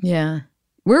 Yeah.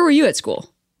 Where were you at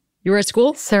school? You were at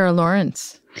school? Sarah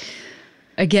Lawrence.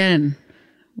 Again,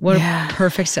 what a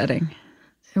perfect setting.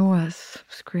 It was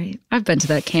great. I've been to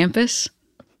that campus.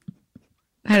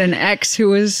 I had an ex who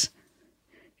was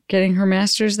getting her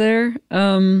master's there.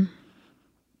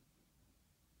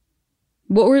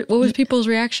 What was people's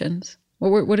reactions?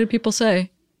 What did people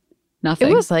say? Nothing.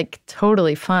 It was like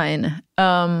totally fine.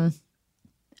 I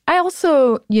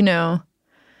also,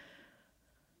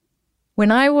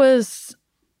 when I was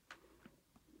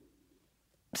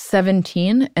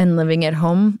 17 and living at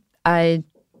home, I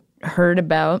heard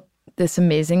about this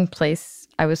amazing place.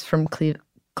 I was from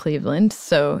Cleveland,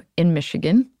 so in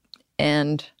Michigan,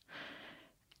 and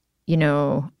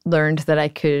learned that I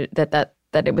could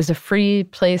that it was a free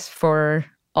place for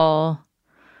all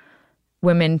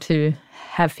women to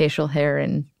have facial hair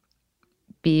and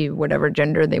be whatever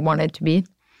gender they wanted to be.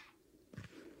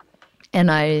 And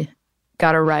I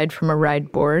got a ride from a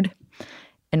ride board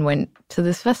and went to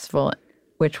this festival,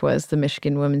 which was the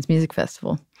Michigan Women's Music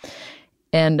Festival.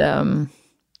 And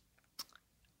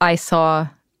I saw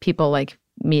people like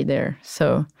me there.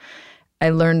 So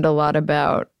I learned a lot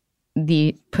about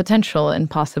the potential and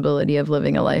possibility of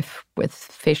living a life with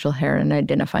facial hair and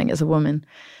identifying as a woman.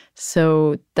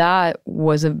 So that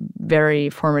was a very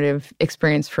formative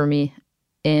experience for me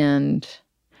and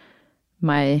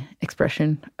my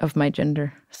expression of my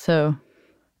gender. So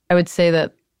I would say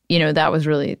that, that was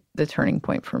really the turning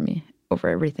point for me over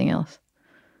everything else.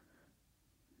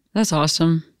 That's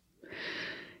awesome.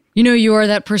 You are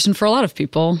that person for a lot of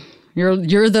people.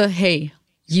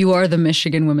 You are the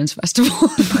Michigan Women's Festival.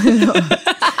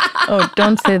 Oh,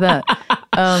 don't say that.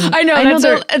 I know.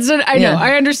 I know.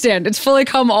 I understand. It's fully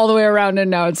come all the way around,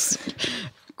 and now it's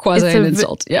quasi an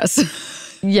insult.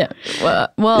 Yes. Yeah.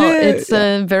 Well, it's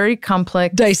a very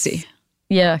complex, dicey.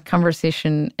 Yeah,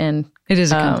 conversation, and it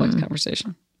is a complex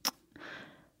conversation.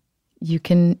 You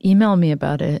can email me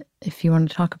about it if you want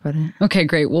to talk about it. Okay,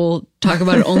 great. We'll talk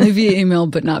about it only via email,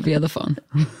 but not via the phone.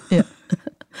 Yeah.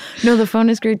 No, the phone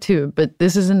is great too, but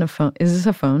this isn't a phone. Is this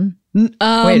a phone? Wait,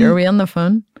 are we on the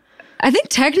phone? I think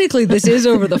technically this is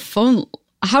over the phone.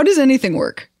 How does anything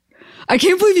work? I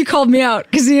can't believe you called me out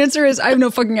because the answer is I have no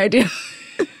fucking idea.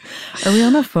 Are we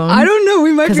on a phone? I don't know.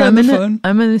 We might be on the phone.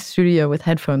 I'm in the studio with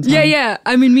headphones on. Yeah.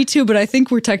 I mean, me too, but I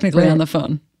think we're technically on the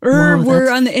phone. Or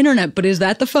we're on the internet, but is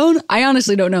that the phone? I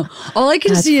honestly don't know. All I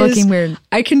can see is weird.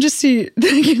 I can just see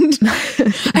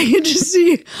I can just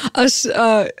see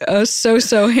a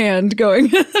so-so hand going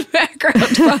in the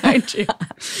background behind you.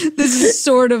 This is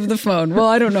sort of the phone. Well,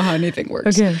 I don't know how anything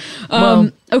works. Okay.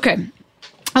 Okay.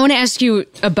 I want to ask you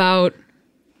about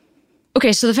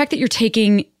so the fact that you're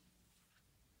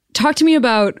talk to me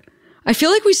about, I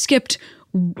feel like we skipped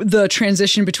the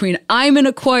transition between I'm in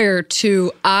a choir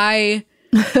to I'm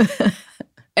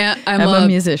a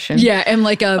musician. Yeah, I'm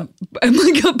like a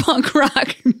punk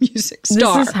rock music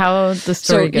star. This is how the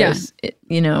story goes.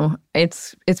 Yeah.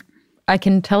 It's I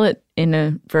can tell it in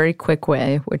a very quick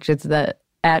way, which is that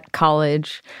at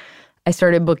college, I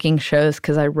started booking shows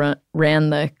because I ran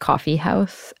the coffee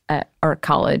house at our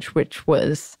college, which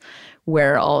was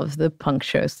where all of the punk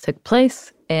shows took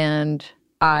place. And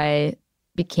I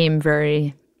became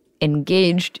very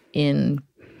engaged in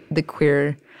the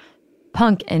queer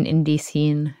punk and indie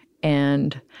scene,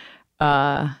 and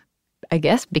I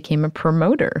guess became a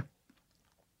promoter.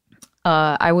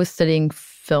 I was studying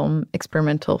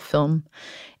experimental film,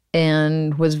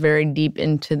 and was very deep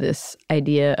into this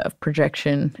idea of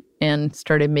projection and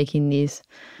started making these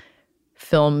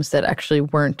films that actually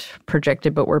weren't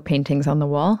projected but were paintings on the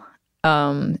wall.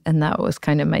 And that was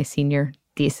kind of my senior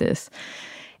thesis.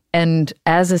 And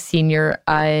as a senior,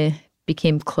 I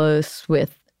became close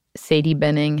with Sadie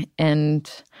Benning,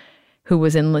 who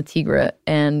was in Le Tigre,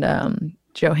 and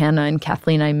Johanna and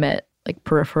Kathleen I met like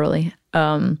peripherally,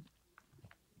 or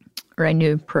I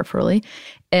knew peripherally.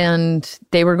 And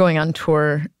they were going on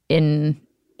tour in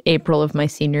April of my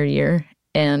senior year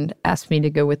and asked me to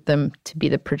go with them to be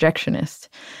the projectionist.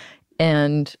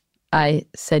 And I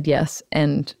said yes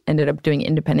and ended up doing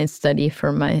independent study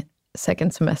for my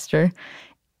second semester.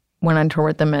 Went on tour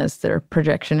with them as their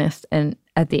projectionist. And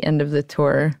at the end of the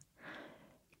tour,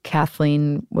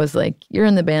 Kathleen was like, "You're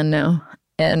in the band now."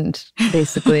 And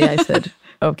basically I said,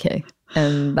 okay.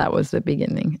 And that was the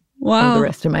beginning of the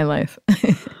rest of my life.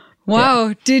 Wow.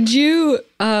 Yeah. Did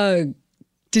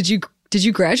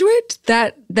you graduate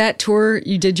that tour?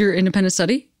 You did your independent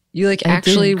study? You like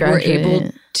actually were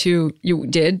able to, you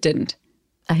didn't?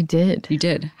 I did. You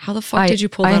did. How the fuck did you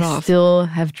pull that off? I still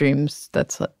have dreams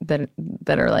that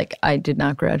are like, I did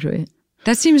not graduate.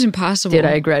 That seems impossible. Did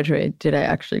I graduate? Did I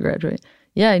actually graduate?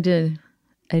 Yeah, I did.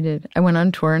 I went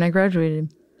on tour and I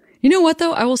graduated. You know what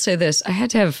though? I will say this. I had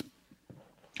to have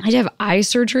eye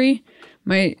surgery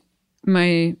my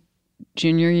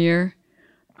junior year.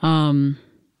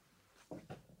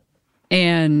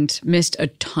 And missed a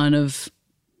ton of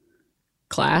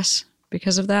class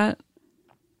because of that.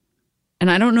 And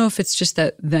I don't know if it's just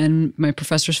that then my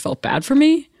professors felt bad for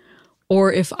me,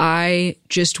 or if I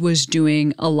just was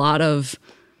doing a lot of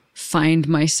find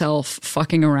myself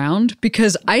fucking around,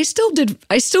 because I still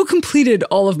completed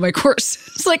all of my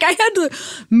courses. Like I had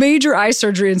the major eye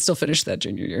surgery and still finished that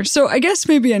junior year. So I guess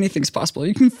maybe anything's possible.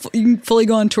 You can fully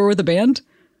go on tour with a band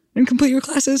and complete your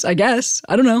classes, I guess.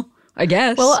 I don't know. I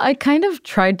guess. Well, I kind of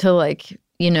tried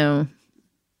to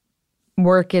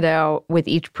work it out with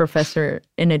each professor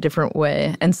in a different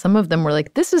way. And some of them were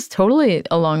like, this is totally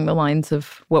along the lines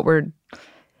of what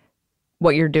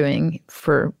you're doing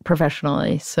for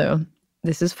professionally. So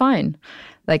this is fine.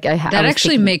 Like that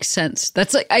actually makes sense.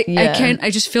 That's like,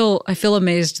 I feel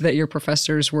amazed that your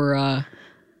professors were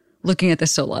looking at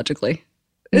this so logically.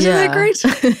 Isn't that great?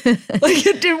 Like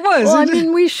it was. Well, I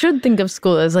mean, we should think of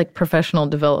school as like professional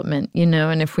development,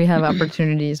 and if we have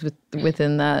opportunities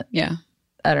within that,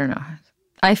 I don't know.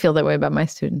 I feel that way about my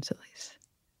students, at least.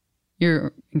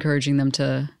 You're encouraging them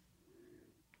to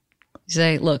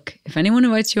say, look, if anyone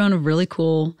invites you on a really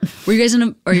cool, were you guys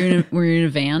were you in a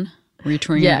van? Were you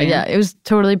touring in a van? Yeah, it was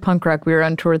totally punk rock. We were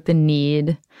on tour with The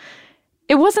Need.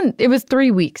 It was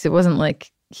 3 weeks. It wasn't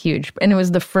like huge. And it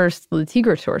was the first Le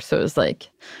Tigre tour, so it was like...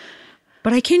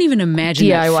 But I can't even imagine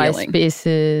DIY that feeling.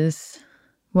 Spaces.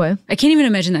 What? I can't even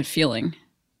imagine that feeling.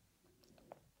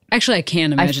 Actually, I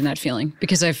can imagine that feeling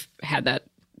because I've had that.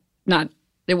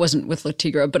 It wasn't with Le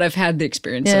Tigre, but I've had the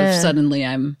experience of suddenly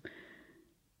I'm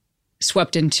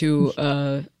swept into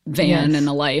a van and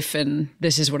a life, and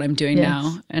this is what I'm doing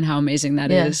now, and how amazing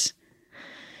that is.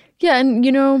 Yeah,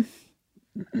 and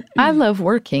I love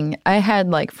working. I had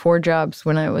like 4 jobs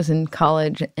when I was in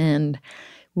college, and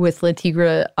with Le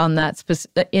Tigre on that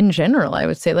in general, I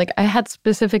would say like I had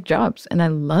specific jobs and I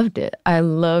loved it. I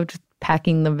loved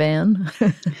packing the van.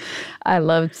 I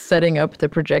loved setting up the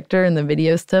projector and the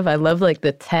video stuff. I loved like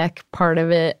the tech part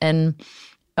of it. And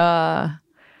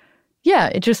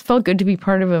it just felt good to be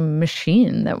part of a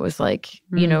machine that was like,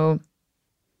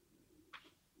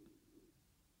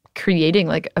 creating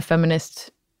like a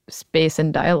feminist space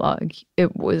and dialogue.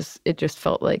 It just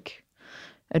felt like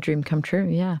a dream come true.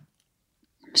 Yeah.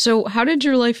 So how did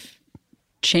your life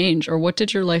change, or what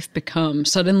did your life become?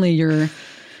 Suddenly you're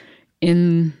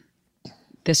in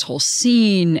this whole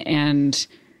scene, and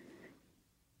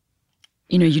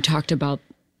you talked about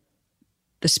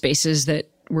the spaces that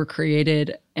were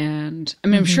created, and I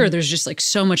mean, I'm sure there's just like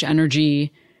so much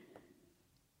energy.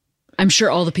 I'm sure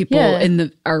all the people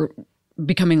are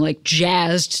becoming like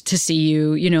jazzed to see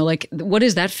you, like what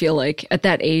does that feel like at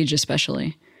that age,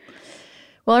 especially?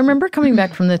 Well, I remember coming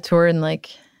back from the tour, and like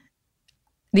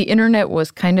the internet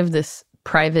was kind of this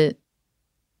private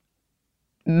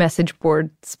message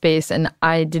board space, and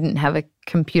I didn't have a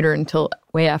computer until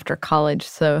way after college,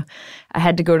 so I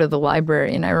had to go to the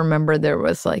library. And I remember there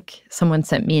was like someone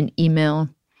sent me an email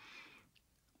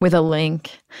with a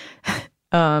link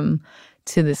to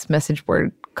this message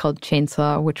board called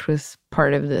Chainsaw, which was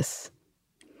part of this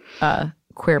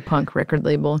queer punk record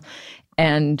label,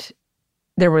 and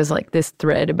there was like this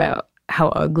thread about how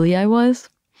ugly I was.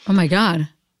 Oh my God.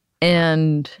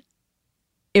 And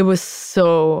it was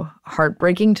so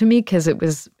heartbreaking to me because it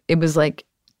was like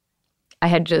I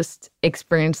had just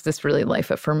experienced this really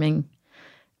life-affirming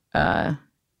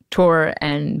tour,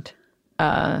 and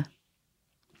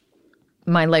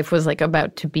my life was like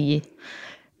about to be,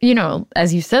 you know,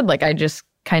 as you said, like I just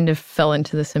kind of fell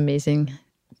into this amazing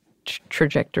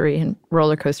trajectory and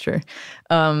roller coaster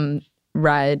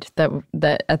ride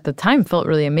that at the time felt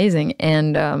really amazing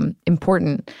and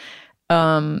important.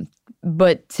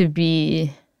 But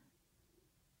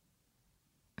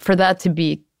for that to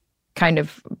be kind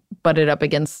of butted up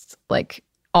against like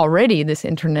already this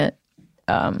internet,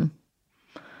 I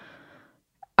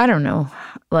don't know,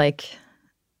 like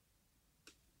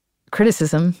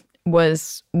criticism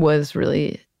was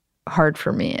really hard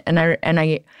for me. And I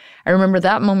remember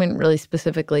that moment really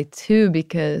specifically too,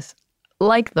 because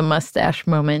like the mustache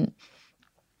moment,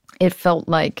 it felt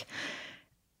like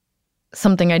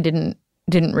something I didn't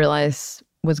realize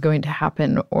was going to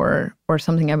happen, or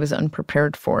something I was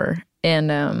unprepared for.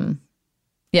 And I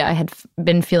had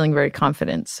been feeling very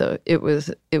confident, so it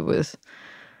was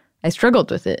I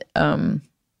struggled with it. And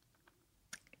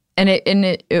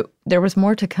there was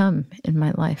more to come in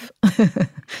my life.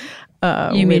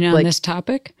 You mean on this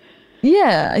topic?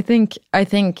 Yeah, I think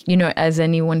you know, as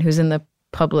anyone who's in the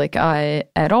public eye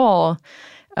at all,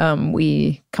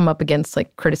 we come up against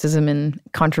like criticism and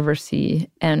controversy,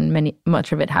 and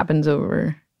much of it happens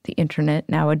over the internet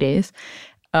nowadays.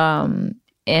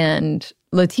 And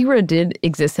Le Tigre did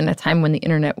exist in a time when the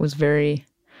internet was very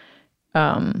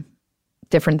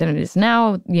different than it is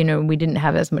now. You know, we didn't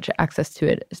have as much access to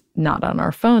it, not on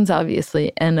our phones,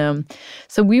 obviously. And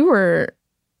so we were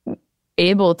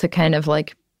able to kind of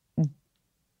like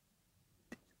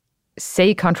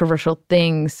say controversial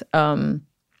things,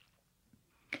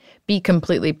 be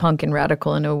completely punk and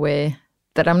radical in a way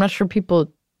that I'm not sure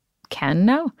people can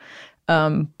now.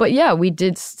 But yeah, we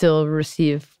did still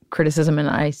receive criticism, and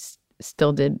I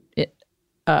still did it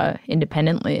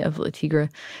independently of Le Tigre,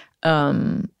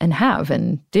 and have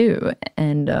and do.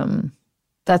 And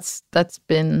that's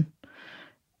been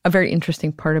a very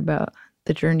interesting part about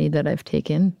the journey that I've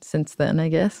taken since then, I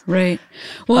guess. Right.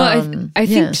 Well, I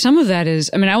think some of that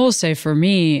is, I mean, I will say for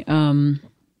me,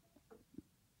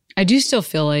 I do still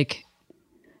feel like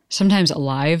sometimes a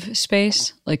live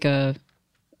space, like a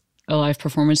live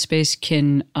performance space,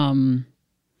 can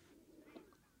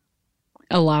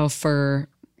allow for,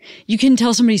 you can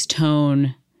tell somebody's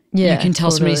tone. Yeah, you can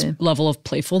tell somebody's level of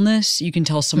playfulness. You can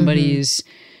tell somebody's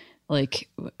like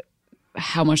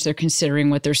how much they're considering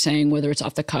what they're saying, whether it's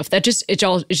off the cuff. It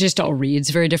just all reads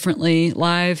very differently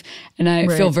live. And I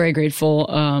feel very grateful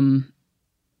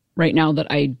right now that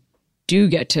I do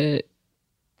get to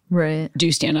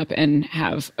do stand up and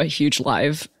have a huge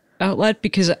live outlet,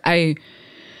 because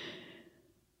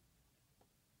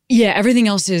everything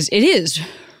else it is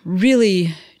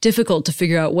really difficult to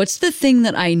figure out what's the thing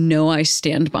that I know I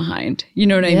stand behind. You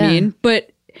know what I mean?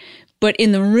 But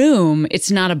in the room, it's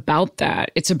not about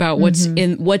that. It's about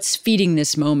what's feeding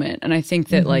this moment. And I think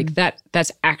that like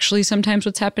that's actually sometimes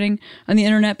what's happening on the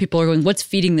internet. People are going, what's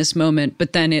feeding this moment?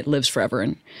 But then it lives forever,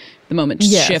 and the moment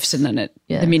shifts, and then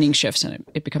the meaning shifts, and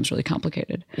it becomes really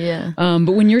complicated. Yeah.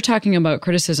 But when you're talking about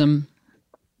criticism,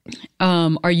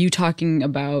 are you talking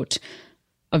about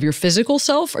of your physical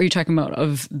self? Are you talking about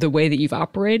of the way that you've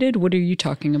operated? What are you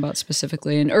talking about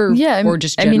specifically? Or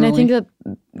just generally? I mean, I think that,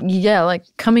 like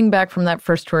coming back from that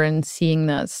first tour and seeing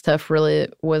that stuff really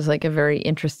was like a very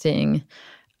interesting.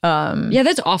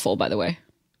 That's awful, by the way.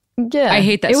 Yeah. I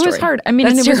hate that story. It was hard. I mean,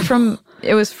 and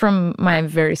it was from my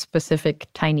very specific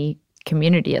tiny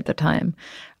community at the time.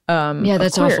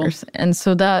 That's awful. And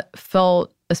so that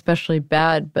felt especially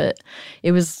bad, but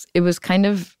it was kind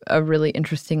of a really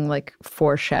interesting like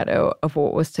foreshadow of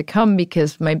what was to come,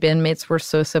 because my bandmates were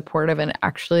so supportive and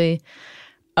actually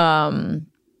they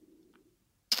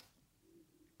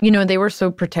were so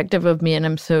protective of me, and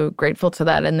I'm so grateful to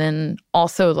that. And then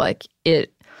also like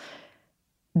it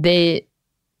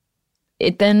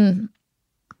then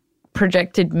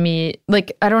projected me,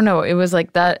 like, I don't know, it was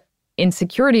like that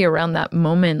insecurity around that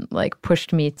moment like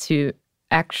pushed me to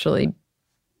actually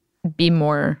be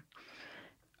more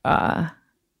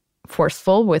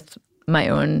forceful with my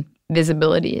own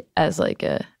visibility as like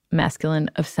a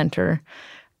masculine of center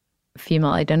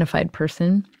female identified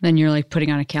person. Then you're like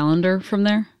putting on a calendar from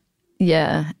there?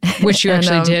 Yeah. Which you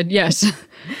actually did, yes.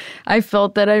 I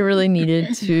felt that I really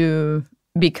needed to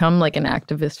become like an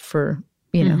activist for,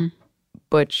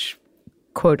 butch,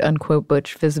 quote unquote,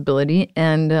 butch visibility.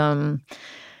 And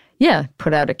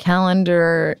put out a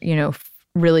calendar,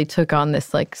 really took on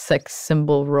this like sex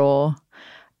symbol role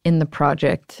in the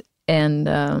project. And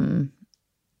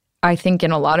I think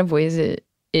in a lot of ways it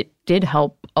did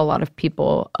help a lot of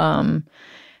people.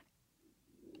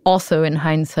 Also in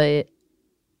hindsight,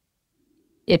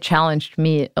 it challenged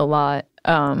me a lot,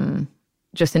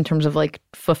 just in terms of like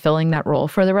fulfilling that role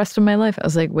for the rest of my life. I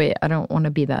was like, wait, I don't want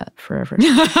to be that forever.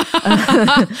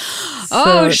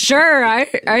 Oh, sure. I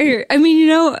hear. I mean,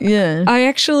 Yeah. I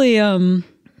actually,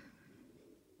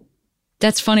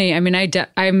 that's funny. I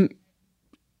mean,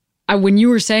 when you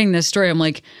were saying this story, I'm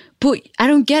like, but I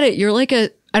don't get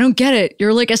it. I don't get it.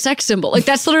 You're like a sex symbol. Like,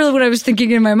 that's literally what I was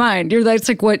thinking in my mind. That's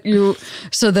like what you,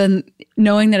 so then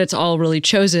knowing that it's all really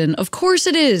chosen, of course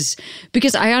it is.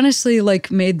 Because I honestly like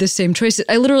made the same choice.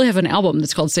 I literally have an album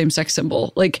that's called Same Sex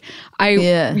Symbol. Like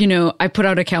I put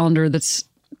out a calendar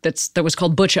that was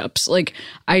called Butch Ups. Like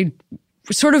I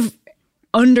sort of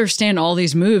understand all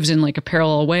these moves in like a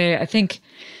parallel way. I think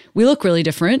we look really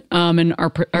different. And our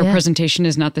presentation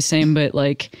is not the same, but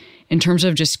like, in terms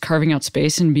of just carving out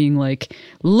space and being like,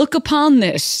 look upon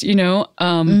this,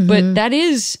 but that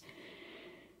is,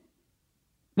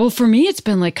 well, for me, it's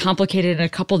been like complicated in a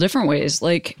couple different ways.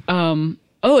 Like,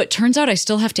 it turns out I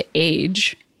still have to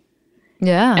age.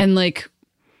 Yeah. And like,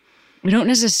 we don't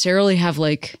necessarily have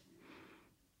like,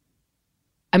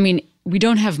 I mean, we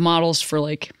don't have models for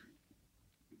like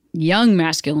young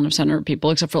masculine of-center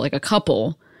people, except for like a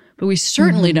couple, but we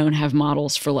certainly don't have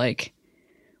models for like,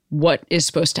 what is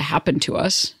supposed to happen to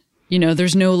us.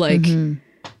 There's no like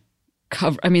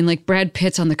cover. I mean, like Brad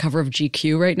Pitt's on the cover of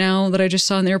GQ right now that I just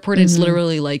saw in the airport. It's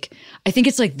literally like, I think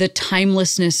it's like the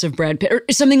timelessness of Brad Pitt or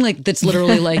something like that's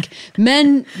literally like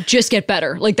men just get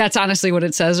better. Like that's honestly what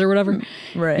it says or whatever.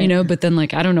 Right. But then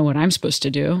like, I don't know what I'm supposed to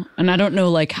do. And I don't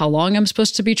know like how long I'm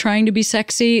supposed to be trying to be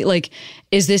sexy. Like,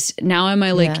 is this now, am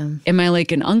I like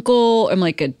an uncle? Am I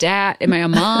like a dad? Am I a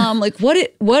mom? Like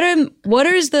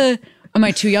am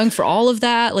I too young for all of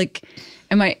that? Like,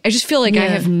 I just feel like I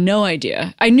have no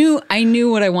idea. I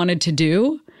knew what I wanted to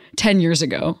do 10 years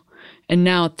ago. And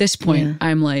now at this point,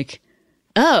 I'm like,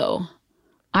 oh,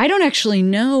 I don't actually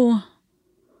know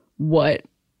what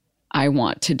I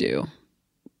want to do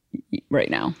right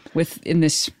now in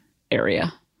this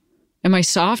area. Am I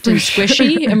soft and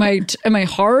squishy? Am I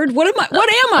hard? What am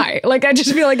I? Like, I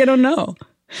just feel like I don't know.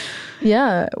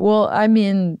 Yeah. Well, I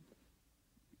mean,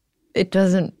 it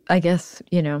doesn't, I guess,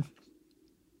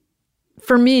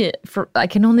 for me, I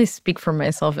can only speak for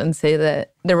myself and say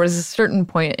that there was a certain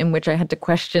point in which I had to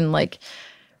question like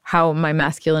how my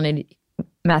masculinity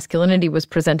was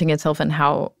presenting itself and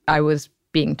how I was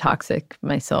being toxic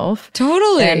myself.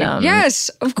 Totally. And, yes,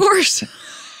 of course.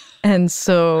 And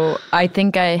so I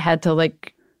think I had to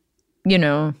like,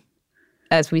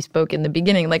 as we spoke in the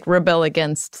beginning, like rebel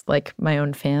against like my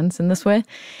own fans in this way.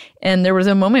 And there was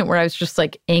a moment where I was just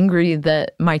like angry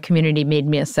that my community made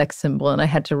me a sex symbol. And I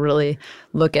had to really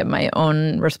look at my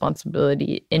own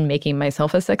responsibility in making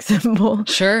myself a sex symbol.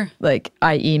 Sure. Like,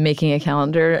 i.e. making a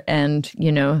calendar and,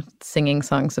 singing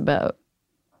songs about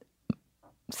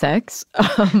sex.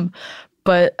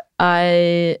 But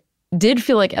I did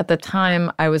feel like at the time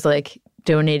I was like,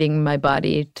 donating my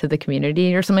body to the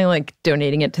community or something, like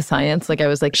donating it to science. Like I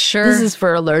was like, sure, this is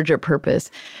for a larger purpose.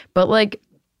 But like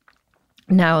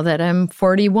now that I'm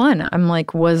 41, I'm like,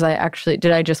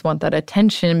 did I just want that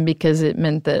attention because it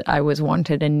meant that I was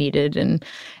wanted and needed and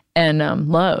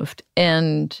loved?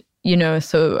 And,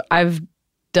 so I've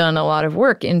done a lot of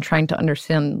work in trying to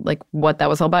understand like what that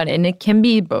was all about. And it can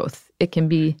be both. It can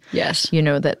be, yes,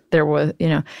 that there was,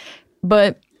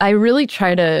 but I really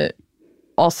try to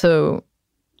also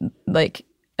like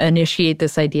initiate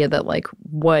this idea that like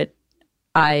what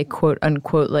I quote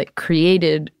unquote like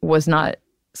created was not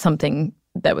something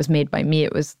that was made by me.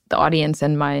 It was the audience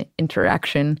and my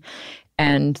interaction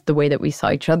and the way that we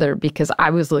saw each other, because I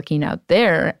was looking out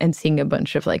there and seeing a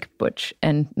bunch of like butch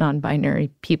and non-binary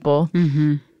people.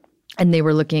 And they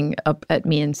were looking up at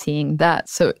me and seeing that.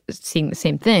 So seeing the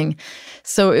same thing.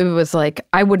 So it was like,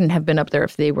 I wouldn't have been up there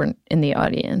if they weren't in the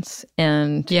audience.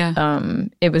 And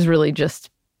it was really just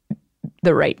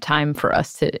the right time for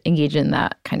us to engage in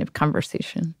that kind of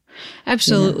conversation.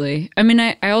 Absolutely. I mean,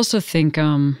 I also think,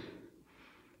 I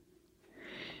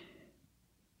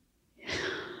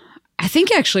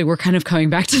think actually we're kind of coming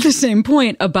back to the same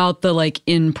point about the like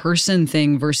in-person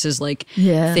thing versus like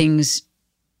things,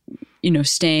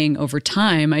 staying over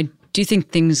time. I do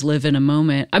think things live in a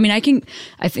moment. I mean, I can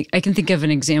think of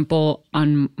an example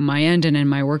on my end and in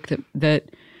my work that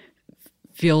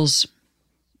feels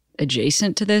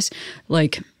adjacent to this.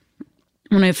 Like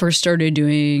when I first started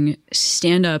doing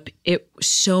stand-up,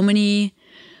 so many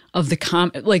of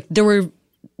the like there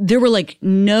were like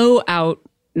no out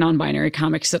non-binary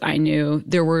comics that I knew.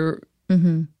 There were, I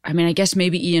mean, I guess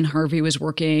maybe Ian Harvey was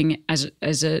working as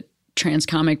a trans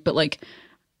comic, but like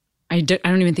I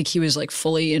don't even think he was like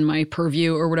fully in my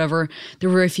purview or whatever. There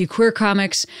were a few queer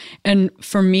comics. And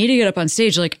for me to get up on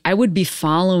stage, like I would be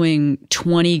following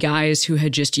 20 guys who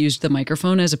had just used the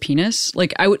microphone as a penis.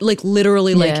 Like I would like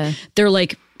literally like, they're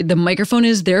like, the microphone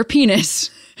is their penis.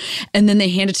 And then they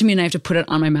hand it to me and I have to put it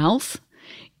on my mouth,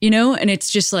 you know? And it's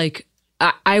just like,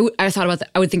 I thought about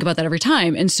that. I would think about that every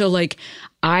time. And so like,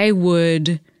 I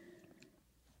would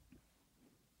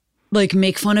like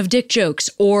make fun of dick jokes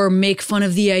or make fun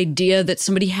of the idea that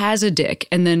somebody has a dick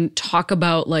and then talk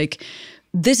about like,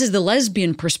 this is the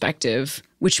lesbian perspective,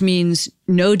 which means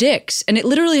no dicks. And it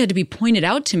literally had to be pointed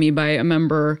out to me by a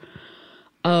member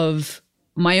of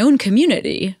my own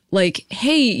community. Like,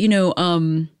 hey, you know,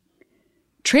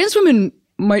 trans women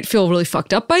might feel really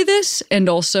fucked up by this. And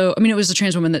also, I mean, it was a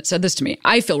trans woman that said this to me.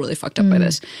 I feel really fucked up by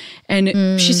this.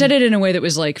 And she said it in a way that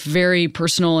was like very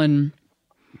personal. And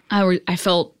I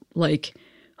felt like,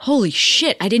 holy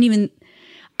shit,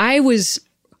 I was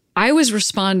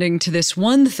responding to this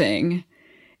one thing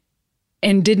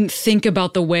and didn't think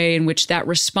about the way in which that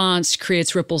response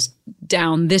creates ripples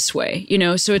down this way, you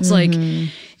know? So it's like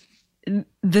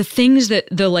the things that,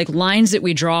 the like lines that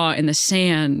we draw in the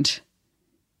sand,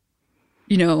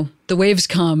 you know, the waves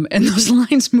come and those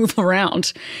lines move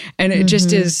around. And it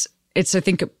just is, it's, I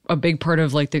think a big part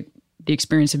of like the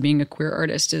experience of being a queer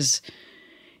artist is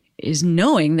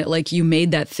knowing that like you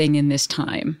made that thing in this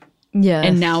time. Yeah.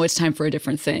 And now it's time for a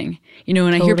different thing. You know,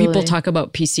 when I hear people talk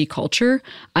about PC culture,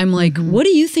 I'm like, what do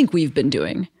you think we've been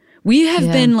doing? We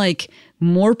have been like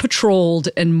more patrolled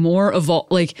and more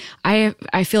evolved. Like I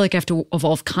feel like I have to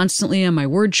evolve constantly on my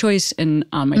word choice and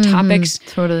on my topics.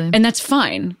 Totally. And that's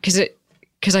fine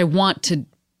because I want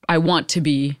to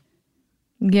be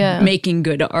making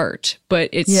good art, but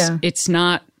it's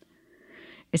not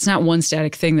one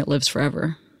static thing that lives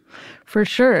forever. For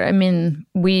sure. I mean,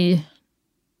 we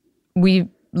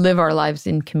live our lives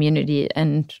in community,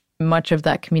 and much of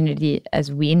that community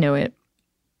as we know it,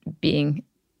 being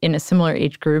in a similar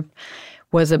age group,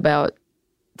 was about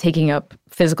taking up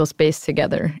physical space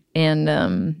together.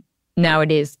 And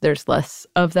nowadays there's less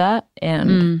of that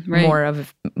and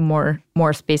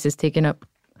more spaces taken up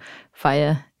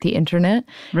via the internet.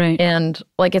 Right. And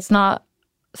like, it's not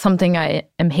something I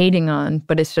am hating on,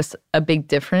 but it's just a big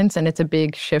difference, and it's a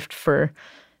big shift for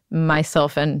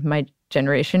myself and my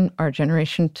generation, our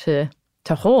generation, to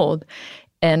hold.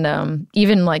 And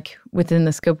even like within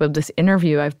the scope of this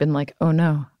interview, I've been like, oh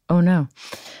no.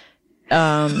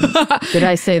 Did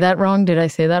I say that wrong?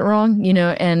 You know,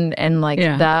 and like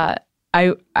that.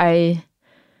 I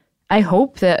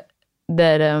hope that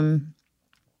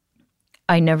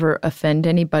I never offend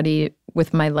anybody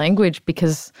with my language,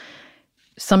 because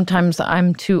sometimes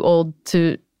I'm too old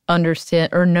to understand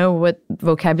or know what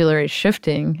vocabulary is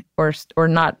shifting or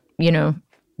not, you know,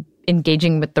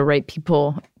 engaging with the right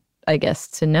people, I guess,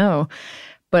 to know.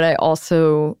 But I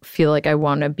also feel like I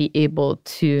want to be able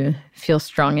to feel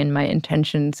strong in my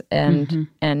intentions and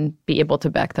be able to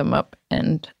back them up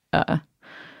and,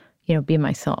 you know, be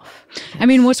myself. I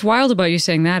mean, what's wild about you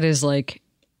saying that is like,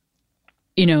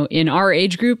 you know, in our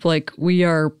age group, like we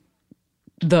are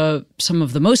some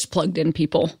of the most plugged in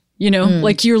people, you know,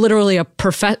 like you're literally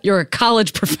you're a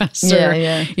college professor.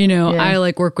 You know, I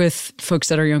like work with folks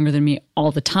that are younger than me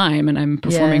all the time, and I'm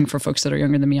performing for folks that are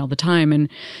younger than me all the time. And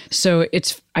so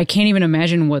I can't even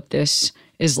imagine what this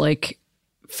is like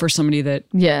for somebody that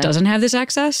doesn't have this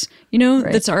access, you know,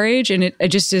 that's our age. And it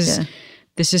just is,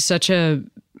 this is such a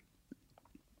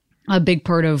big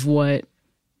part of what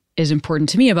is important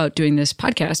to me about doing this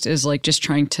podcast, is like just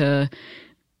trying to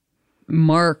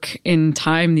mark in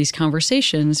time these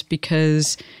conversations,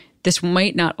 because this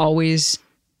might not always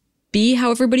be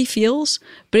how everybody feels,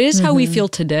 but it is how we feel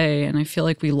today. And I feel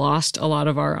like we lost a lot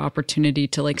of our opportunity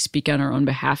to like speak on our own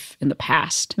behalf in the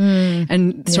past.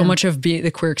 And so much of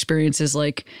the queer experience is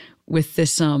like with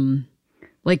this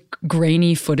like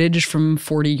grainy footage from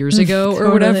 40 years ago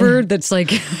or whatever. That's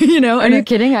like, you know. Are you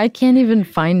kidding? I can't even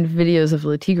find videos of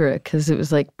Le Tigre because it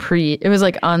was like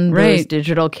on those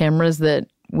digital cameras that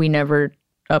we never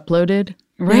uploaded.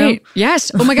 Right. You know?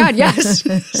 Yes. Oh my God. Yes.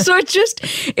 So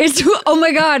it's, oh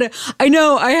my God. I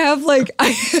know. I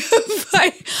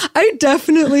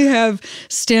definitely have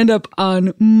stand up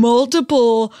on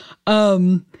multiple,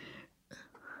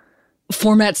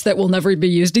 formats that will never be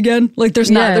used again. Like there's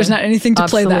not anything to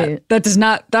play that.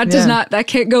 That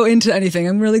can't go into anything.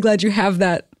 I'm really glad you have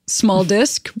that small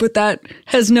disc, but that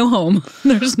has no home.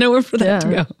 There's nowhere for that to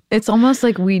go. It's almost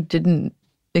like we didn't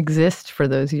exist for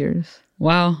those years.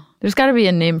 Wow. There's got to be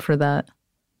a name for that.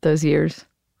 Those years.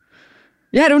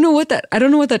 Yeah, I don't know what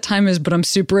that time is, but I'm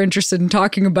super interested in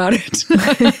talking about it.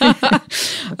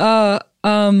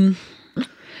 Well,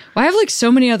 I have like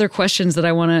so many other questions that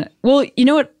I want to. Well, you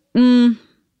know what? It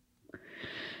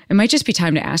might just be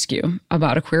time to ask you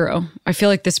about Aquiro. I feel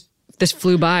like this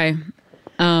flew by.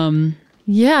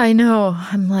 Yeah, I know.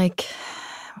 I'm like,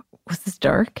 was this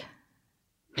dark?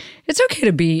 It's okay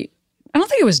to be. I don't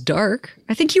think it was dark.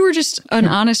 I think you were just an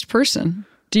honest person.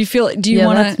 Do you feel? Do you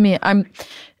want to? That's me. I'm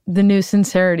the new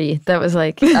sincerity. That was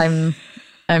like I'm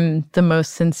the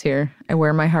most sincere. I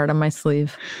wear my heart on my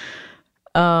sleeve.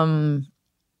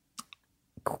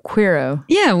 Queero.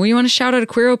 Yeah, well, you want to shout out a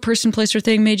Queero person, place, or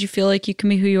thing made you feel like you can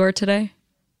be who you are today?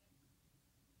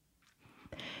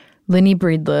 Linny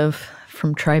Breedlove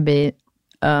from Tribate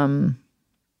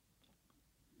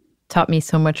taught me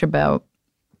so much about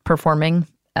performing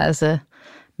as a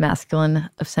masculine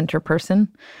of center person,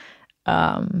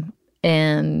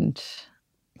 and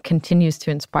continues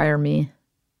to inspire me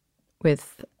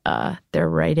with their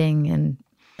writing and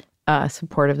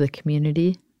support of the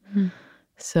community.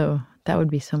 So that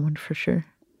would be someone for sure.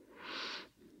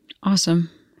 Awesome.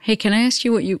 Hey, can I ask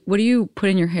you what do you put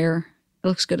in your hair? It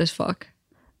looks good as fuck.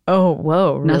 Oh,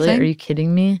 whoa, really? Nothing? Are you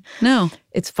kidding me? No.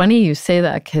 It's funny you say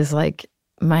that because like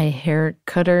my hair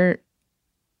cutter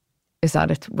was out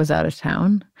of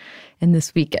town, and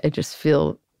this week I just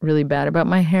feel really bad about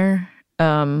my hair.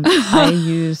 I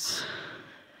use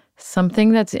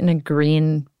something that's in a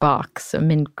green box, a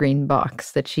mint green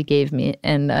box that she gave me,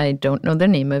 and I don't know the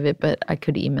name of it, but I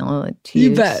could email it to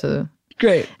you. You bet. So.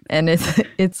 Great. And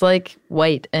it's like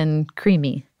white and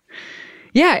creamy.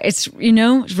 Yeah, it's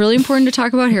really important to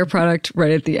talk about hair product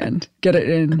right at the end. Get it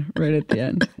in right at the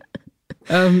end.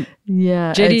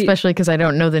 Yeah, JD, especially because I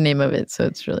don't know the name of it, so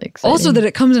it's really exciting. Also that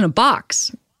it comes in a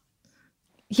box.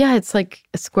 Yeah, it's like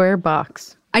a square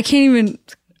box. I can't even.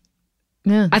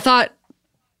 Yeah, I thought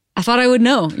I would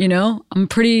know. I'm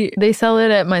pretty. They sell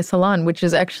it at my salon, which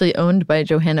is actually owned by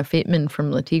Johanna Fateman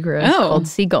from La Tigre. It's called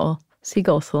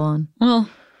Seagull Salon. Well,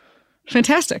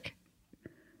 fantastic.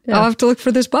 Yeah. I'll have to look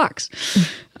for this box.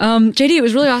 JD, it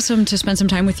was really awesome to spend some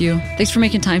time with you. Thanks for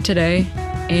making time today.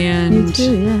 And You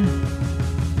too, yeah.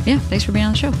 Yeah, thanks for being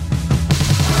on the show.